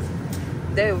 $2.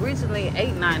 They're originally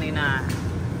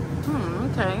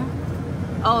 $8.99. Okay.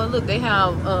 Oh, look, they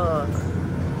have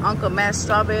Uncle Matt's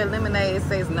strawberry lemonade. It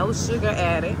says no sugar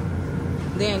added.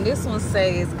 Then this one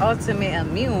says Ultimate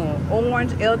Immune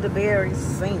orange elderberry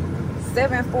sink,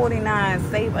 $7.49,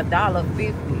 save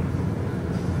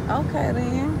 $1.50. Okay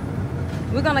then.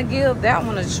 We're gonna give that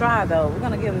one a try though. We're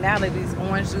gonna give Natalie's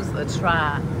orange juice a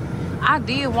try. I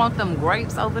did want them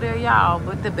grapes over there, y'all,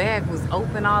 but the bag was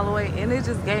open all the way, and it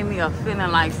just gave me a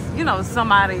feeling like, you know,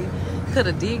 somebody could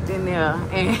have digged in there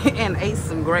and ate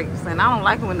some grapes. And I don't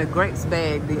like it when the grapes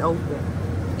bag be open.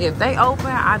 If they open,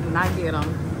 I do not get them.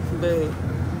 But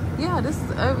yeah, this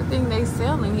is everything they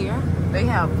sell in here. They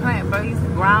have plant-based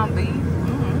ground beef.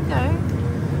 Okay.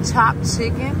 Chopped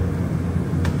chicken.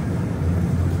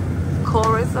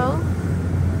 Chorizo.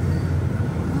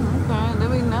 Okay, let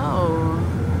me know.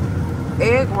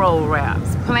 Egg roll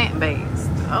wraps, plant-based.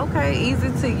 Okay,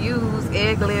 easy to use,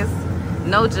 eggless,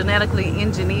 no genetically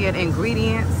engineered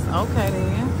ingredients. Okay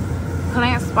then.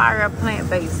 Plant-inspired,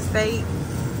 plant-based steak.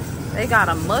 They got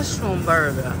a mushroom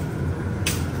burger.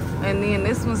 And then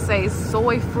this one says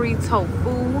soy-free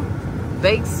tofu,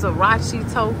 baked sriracha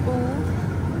tofu.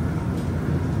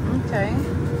 Okay.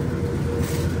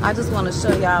 I just want to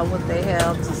show y'all what they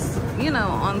have to, you know,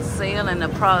 on sale and the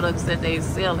products that they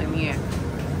sell in here.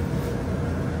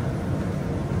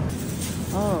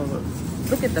 Oh,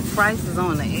 look at the prices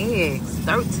on the eggs.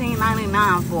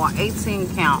 $13.99 for an 18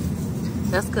 count.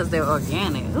 That's because they're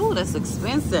organic. Ooh, that's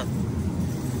expensive.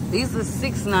 These are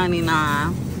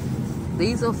 $6.99.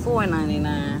 These are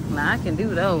 $4.99. Now I can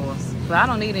do those, but I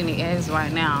don't need any eggs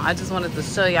right now. I just wanted to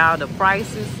show y'all the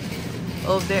prices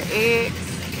of their eggs.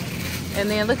 And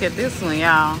then look at this one,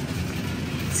 y'all.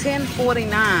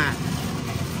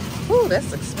 $10.49. Ooh,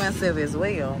 that's expensive as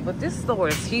well. But this store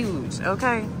is huge,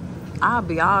 okay? I'll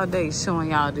be all day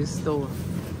showing y'all this store.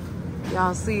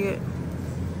 Y'all see it?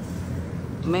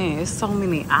 Man, it's so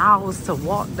many hours to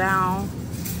walk down.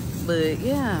 But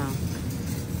yeah,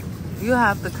 you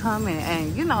have to come in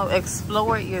and, you know,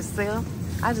 explore it yourself.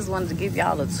 I just wanted to give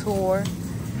y'all a tour,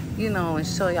 you know, and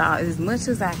show y'all as much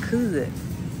as I could.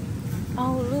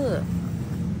 Oh, look.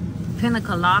 Pina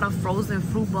colada, frozen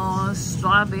fruit balls,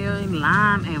 strawberry,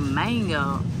 lime, and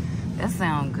mango. That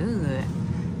sounds good.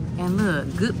 And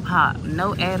look, good pop,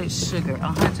 no added sugar,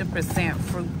 100%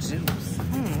 fruit juice.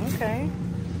 Okay.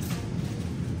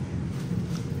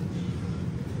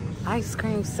 Ice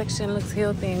cream section looks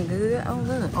healthy and good. Oh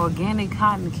look, organic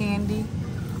cotton candy,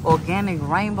 organic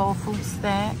rainbow fruit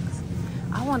stacks.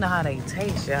 I wonder how they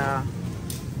taste, y'all.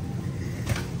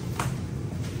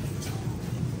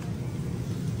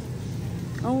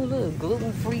 Oh look,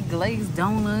 gluten-free glazed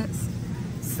donuts,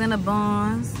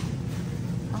 Cinnabons.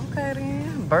 Okay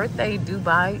then, birthday dew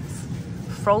bites,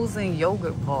 frozen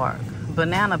yogurt bark,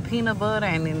 banana peanut butter,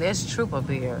 and then that's triple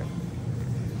berry.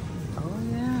 Oh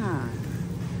yeah,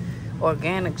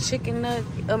 organic chicken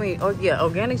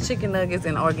organic chicken nuggets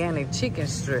and organic chicken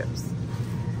strips.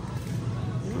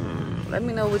 Let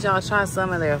me know what y'all try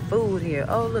some of their food here.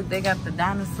 Oh look, they got the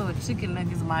dinosaur chicken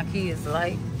nuggets my kids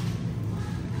like.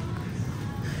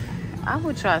 I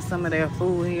would try some of their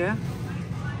food here.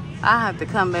 I have to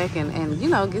come back and you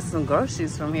know, get some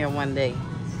groceries from here one day.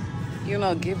 You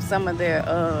know, give some of their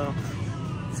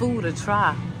food a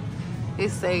try. It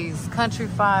says country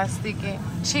fried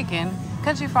chicken,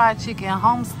 country fried chicken,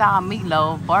 home style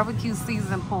meatloaf, barbecue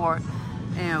seasoned pork,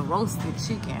 and roasted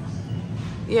chicken.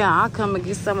 Yeah, I'll come and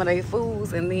get some of their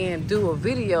foods and then do a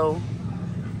video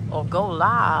or go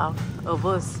live of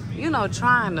us, you know,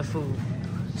 trying the food.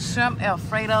 Shrimp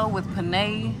Alfredo with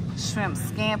penne, shrimp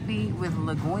scampi with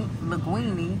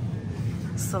linguine,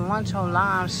 cilantro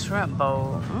lime shrimp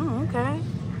bowl. Okay.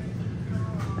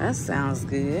 That sounds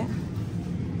good.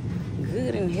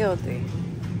 Good and healthy.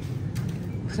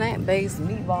 Plant-based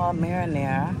meatball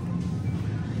marinara.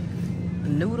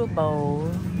 Noodle bowl.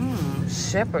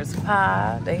 Shepherd's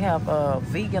pie. They have a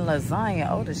vegan lasagna.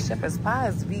 Oh, the shepherd's pie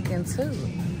is vegan too.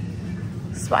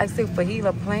 Spicy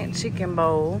fajita plant chicken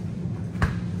bowl.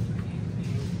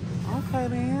 Okay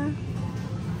then.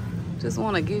 Just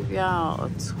want to give y'all a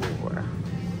tour.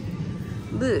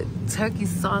 Look, turkey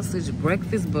sausage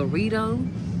breakfast burrito.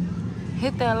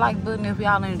 Hit that like button if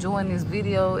y'all enjoying this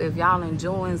video. If y'all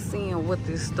enjoying seeing what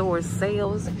this store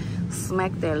sells,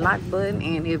 smack that like button.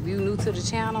 And if you new to the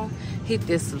channel, hit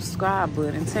this subscribe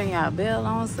button. Turn y'all bell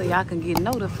on so y'all can get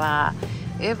notified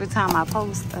every time I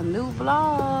post a new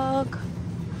vlog.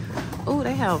 Oh,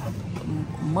 they have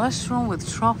mushroom with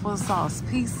truffle sauce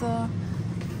pizza.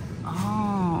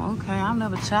 Oh, Okay, I've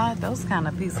never tried those kind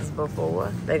of pizzas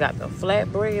before. They got the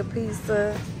flatbread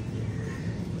pizza,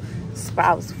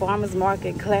 Sprouts Farmers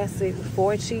Market Classic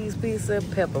 4-cheese pizza,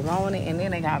 pepperoni, and then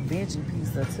they got veggie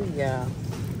pizza too, y'all.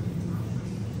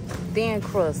 Thin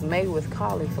crust made with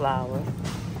cauliflower.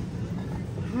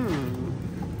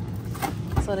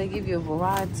 So they give you a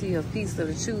variety of pizza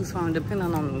to choose from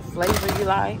depending on the flavor you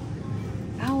like.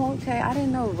 Oh, okay. I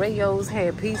didn't know Rayo's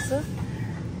had pizza.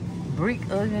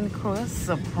 Brick onion crust,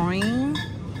 supreme.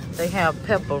 They have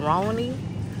pepperoni.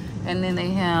 And then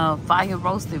they have fire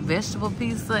roasted vegetable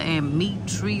pizza and meat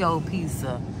trio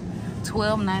pizza.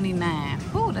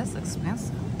 $12.99. Ooh, that's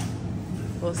expensive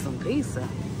for some pizza.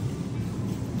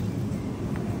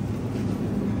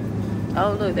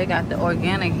 Oh, look, they got the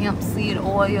organic hemp seed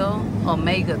oil,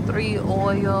 omega-3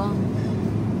 oil.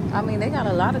 I mean, they got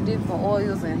a lot of different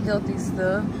oils and healthy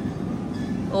stuff.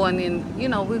 Oh, and then, you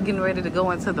know, we're getting ready to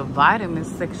go into the vitamin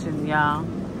section, y'all.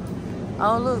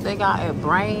 Oh, look, they got a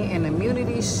brain and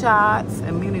immunity shots,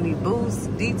 immunity boost,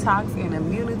 detox and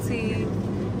immunity,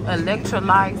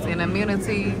 electrolytes and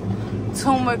immunity,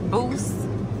 turmeric boost,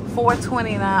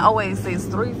 $4.29. Oh, wait, it says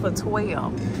 3 for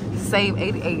 $12. Save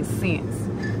 88 cents.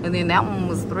 And then that one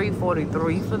was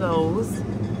 $3.43 for those.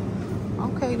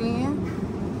 Okay, then.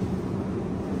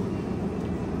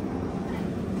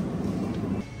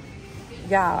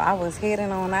 Y'all, I was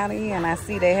heading on out of here and I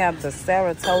see they have the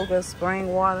Saratoga spring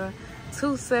water,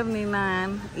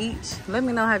 $2.79 each. Let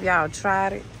me know, have y'all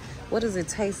tried it? What does it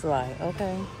taste like?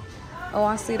 Okay. Oh,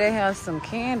 I see they have some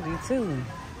candy too.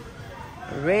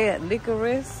 Red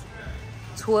licorice,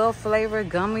 12 flavor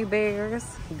gummy bears,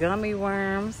 gummy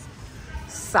worms,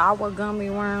 sour gummy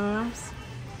worms,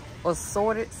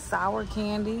 assorted sour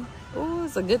candy. Ooh,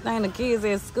 it's a good thing the kids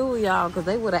at school, y'all, because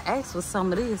they would have asked for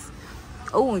some of this.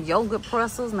 Oh, yogurt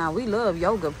pretzels. Now, we love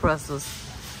yogurt pretzels.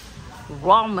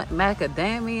 Raw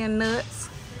macadamia nuts.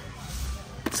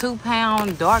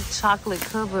 2-pound dark chocolate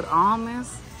covered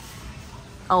almonds.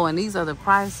 Oh, and these are the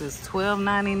prices.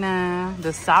 $12.99.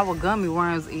 The sour gummy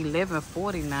worms,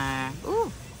 $11.49. Ooh.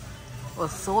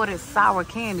 Assorted sour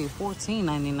candy,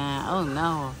 $14.99. Oh,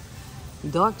 no.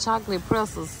 Dark chocolate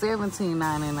pretzels,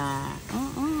 $17.99.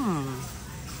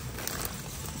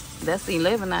 That's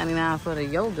 $11.99 for the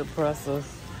yogurt pretzels.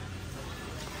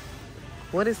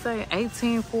 What it say?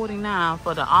 $18.49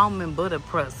 for the almond butter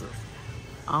pretzels.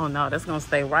 Oh no, that's gonna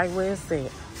stay right where it's at.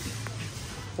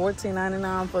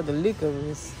 $14.99 for the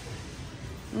licorice.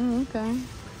 Okay.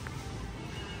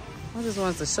 I just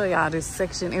wanted to show y'all this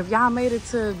section. If y'all made it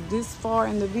to this far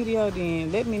in the video,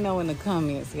 then let me know in the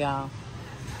comments, y'all.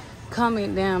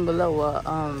 Comment down below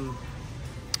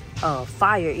a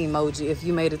fire emoji if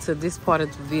you made it to this part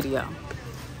of the video.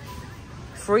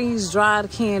 Freeze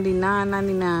dried candy,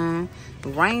 $9.99.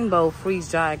 Rainbow freeze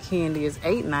dried candy is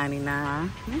 $8.99.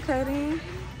 Okay then.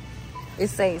 It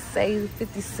says save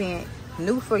 50 cents.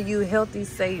 New for you healthy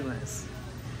savings.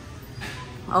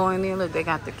 Oh, and then look, they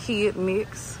got the kid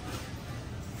mix.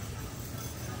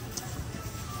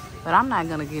 But I'm not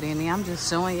gonna get any. I'm just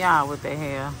showing y'all what they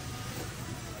have.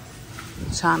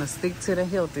 Trying to stick to the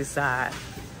healthy side.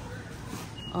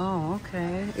 Oh,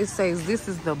 okay. It says this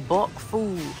is the bulk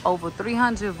food. Over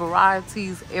 300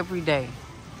 varieties every day.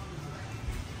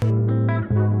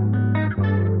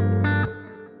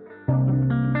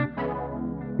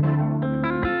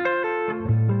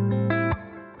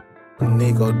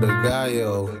 Nico de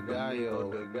Gallo.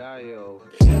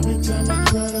 Every time I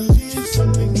try to leave,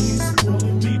 something keeps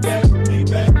pulling me back,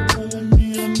 pulling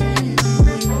me amazing.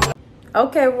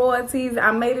 Okay, royalties,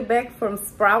 I made it back from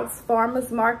Sprouts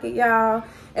Farmers Market, y'all.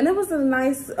 And it was a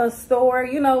nice store.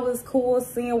 You know, it was cool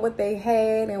seeing what they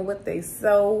had and what they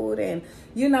sold. And,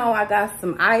 you know, I got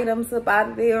some items up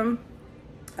out of there.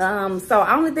 So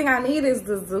only thing I need is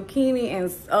the zucchini and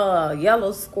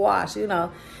yellow squash, you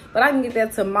know. But I can get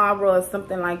that tomorrow or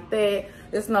something like that.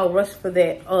 There's no rush for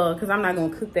that because I'm not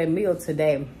going to cook that meal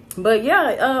today. But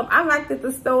yeah, I liked it,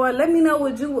 the store. Let me know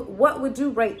what would you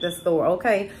rate the store,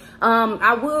 okay?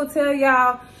 I will tell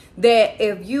y'all that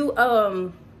if you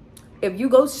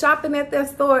go shopping at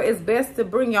that store, it's best to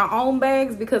bring your own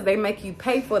bags because they make you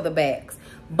pay for the bags.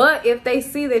 But if they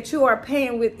see that you are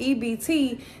paying with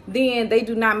EBT, then they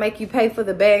do not make you pay for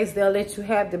the bags. They'll let you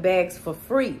have the bags for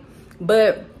free.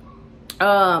 But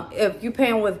if you're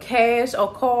paying with cash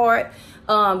or card,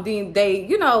 then they,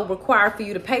 you know, require for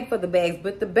you to pay for the bags.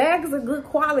 But the bags are good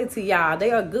quality, y'all.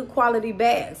 They are good quality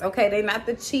bags, okay? They're not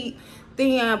the cheap,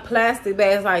 thin plastic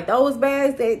bags. Like those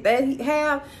bags that he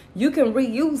have, you can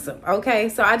reuse them, okay?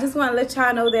 So I just want to let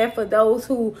y'all know that for those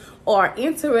who are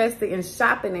interested in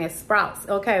shopping at Sprouts,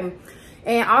 okay?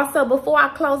 And also, before I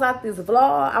close out this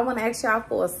vlog, I want to ask y'all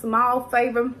for a small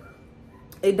favor.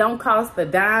 It don't cost a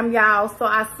dime, y'all. So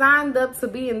I signed up to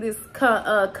be in this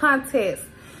contest,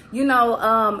 you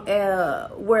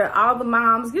know, where all the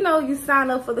moms, you know, you sign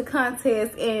up for the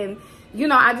contest. And, you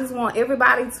know, I just want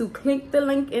everybody to click the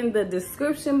link in the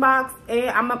description box. And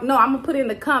I'm going to put it in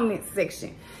the comment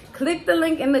section. Click the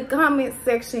link in the comment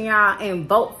section, y'all, and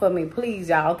vote for me, please,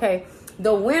 y'all, okay?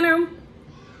 The winner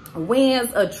wins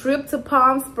a trip to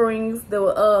Palm Springs.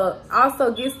 The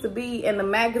also gets to be in the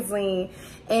magazine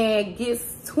and gets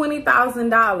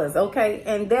 $20,000, okay?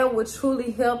 And that would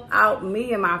truly help out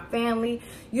me and my family,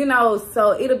 you know,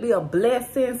 so it'll be a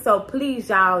blessing. So please,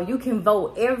 y'all, you can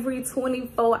vote every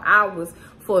 24 hours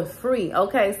for free,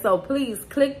 okay? So please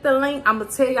click the link. I'm gonna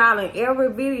tell y'all in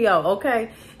every video, okay?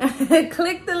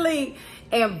 Click the link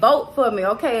and vote for me,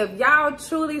 okay? If y'all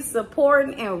truly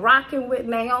supporting and rocking with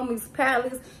Naomi's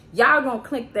Palace, y'all gonna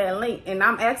click that link. And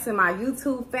I'm asking my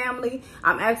YouTube family,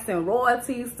 I'm asking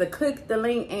royalties to click the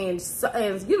link and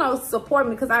you know, support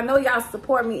me, because I know y'all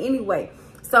support me anyway.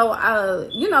 So,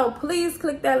 you know, please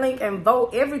click that link and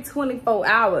vote every 24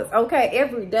 hours, okay?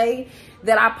 Every day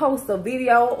that I post a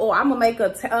video, or I'm gonna make a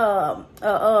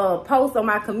post on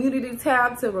my community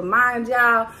tab to remind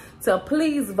y'all to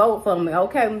please vote for me,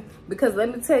 okay? Because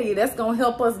let me tell you, that's gonna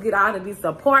help us get out of this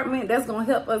apartment. That's gonna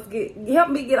help us help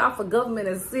me get off of government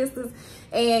assistance.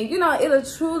 And, you know, it'll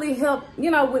truly help,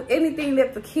 you know, with anything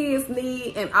that the kids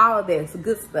need and all of that. It's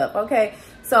good stuff, okay?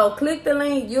 So click the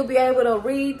link. You'll be able to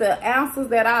read the answers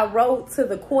that I wrote to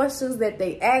the questions that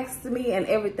they asked me and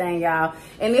everything, y'all.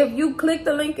 And if you click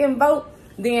the link and vote,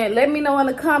 then let me know in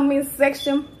the comments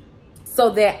section so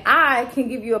that I can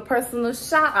give you a personal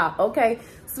shout out, okay?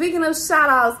 Speaking of shout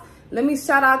outs, let me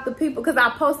shout out the people, because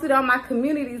I posted on my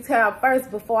community tab first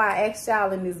before I asked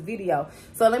y'all in this video.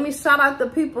 So let me shout out the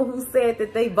people who said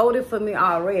that they voted for me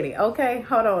already, okay?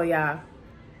 Hold on, y'all.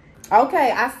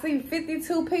 Okay, I see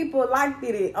 52 people liked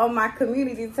it on my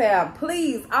community tab.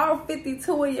 Please, all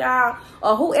 52 of y'all,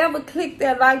 or whoever clicked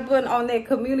that like button on that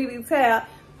community tab,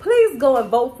 please go and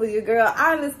vote for your girl.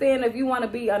 I understand if you want to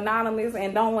be anonymous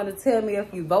and don't want to tell me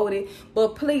if you voted,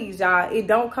 but please, y'all, it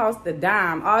don't cost a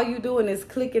dime. All you doing is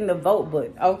clicking the vote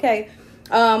button, okay?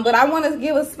 But I want to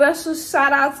give a special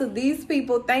shout out to these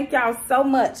people. Thank y'all so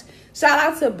much. Shout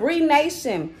out to Bree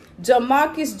Nation,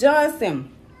 Jamarcus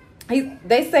Johnson.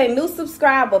 They say new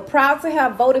subscriber, proud to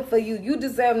have voted for you. You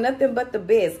deserve nothing but the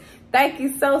best. Thank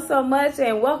you so much,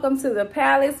 and welcome to the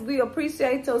palace. We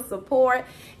appreciate your support.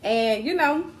 And, you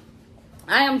know,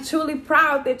 I am truly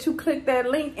proud that you clicked that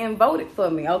link and voted for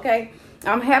me, okay?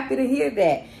 I'm happy to hear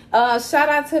that. Shout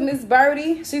out to Miss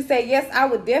Birdie. She said, yes, I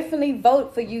would definitely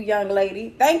vote for you, young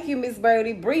lady. Thank you, Miss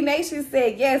Birdie. Bree Nation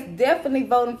said, yes, definitely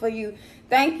voting for you.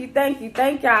 Thank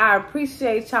y'all. I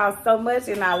appreciate y'all so much,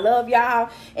 and I love y'all.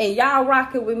 And y'all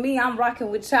rocking with me. I'm rocking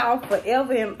with y'all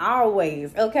forever and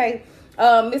always, okay?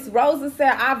 Miss Rosa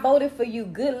said, I voted for you.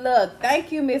 Good luck.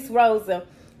 Thank you, Miss Rosa.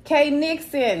 Kay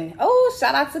Nixon. Oh,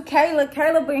 shout out to Kayla.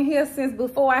 Kayla been here since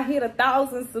before I hit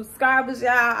 1,000 subscribers,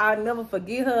 y'all. I'll never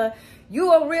forget her.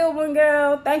 You a real one,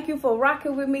 girl. Thank you for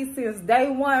rocking with me since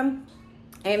day one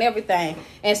and everything.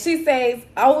 And she says,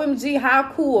 OMG,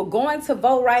 how cool. Going to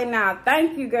vote right now.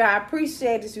 Thank you, girl. I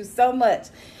appreciate you so much.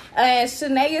 And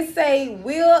Shania say,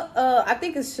 I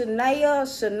think it's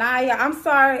Shania. I'm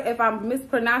sorry if I'm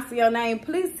mispronouncing your name.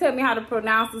 Please tell me how to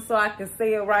pronounce it so I can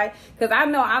say it right. Because I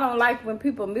know I don't like when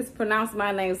people mispronounce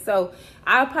my name. So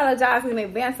I apologize in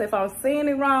advance if I'm saying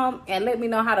it wrong. And let me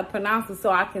know how to pronounce it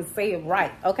so I can say it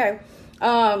right. Okay.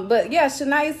 But yeah,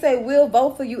 Shania say, we'll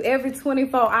vote for you every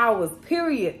 24 hours,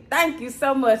 period. Thank you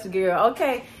so much, girl.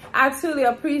 Okay. I truly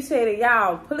appreciate it,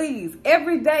 y'all. Please,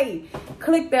 every day,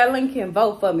 click that link and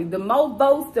vote for me. The more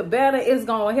votes, the better. It's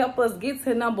going to help us get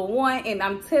to #1. And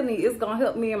I'm telling you, it's going to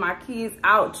help me and my kids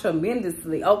out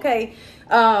tremendously, okay?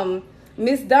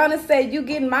 Miss Donna said, you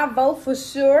getting my vote for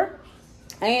sure.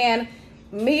 And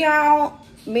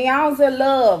Meows of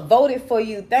Love voted for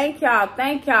you. Thank y'all.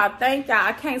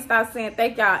 I can't stop saying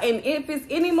thank y'all. And if it's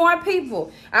any more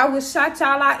people, I will shout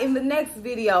y'all out in the next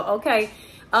video, okay?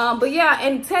 But yeah,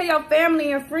 and tell your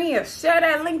family and friends. Share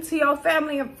that link to your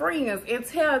family and friends and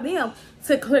tell them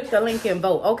to click the link and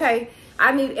vote, okay?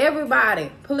 I need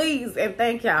everybody, please, and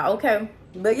thank y'all, okay?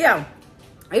 But yeah,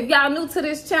 if y'all new to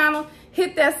this channel,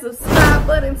 hit that subscribe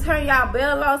button, turn y'all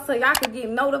bell on so y'all can get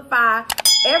notified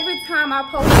every time I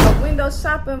post a window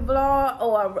shopping vlog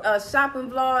or a shopping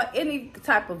vlog, any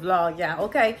type of vlog, y'all,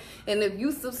 okay? And if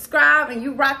you subscribe and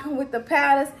you rocking with the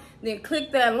palace, then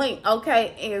click that link,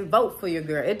 okay, and vote for your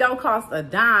girl. It don't cost a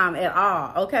dime at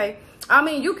all, okay? I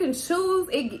mean, you can choose.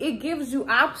 It gives you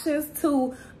options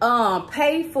to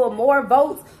pay for more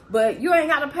votes, but you ain't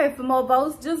got to pay for more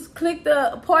votes. Just click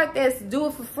the part that's do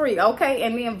it for free, okay?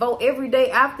 And then vote every day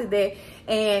after that.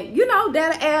 And, you know,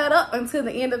 that'll add up until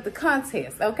the end of the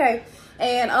contest, okay?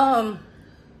 And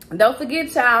don't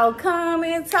forget, y'all, come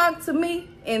and talk to me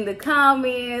in the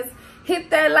comments.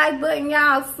 Hit that like button,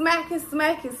 y'all. Smack it,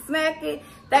 smack it, smack it.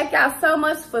 Thank y'all so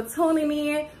much for tuning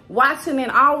in, watching,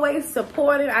 and always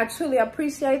supporting. I truly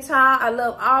appreciate y'all. I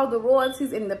love all the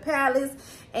royalties in the palace.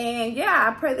 And yeah,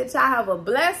 I pray that y'all have a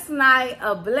blessed night,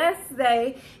 a blessed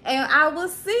day. And I will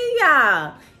see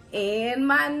y'all in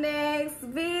my next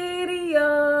video.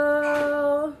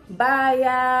 Bye,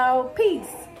 y'all. Peace.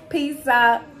 Peace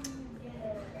out.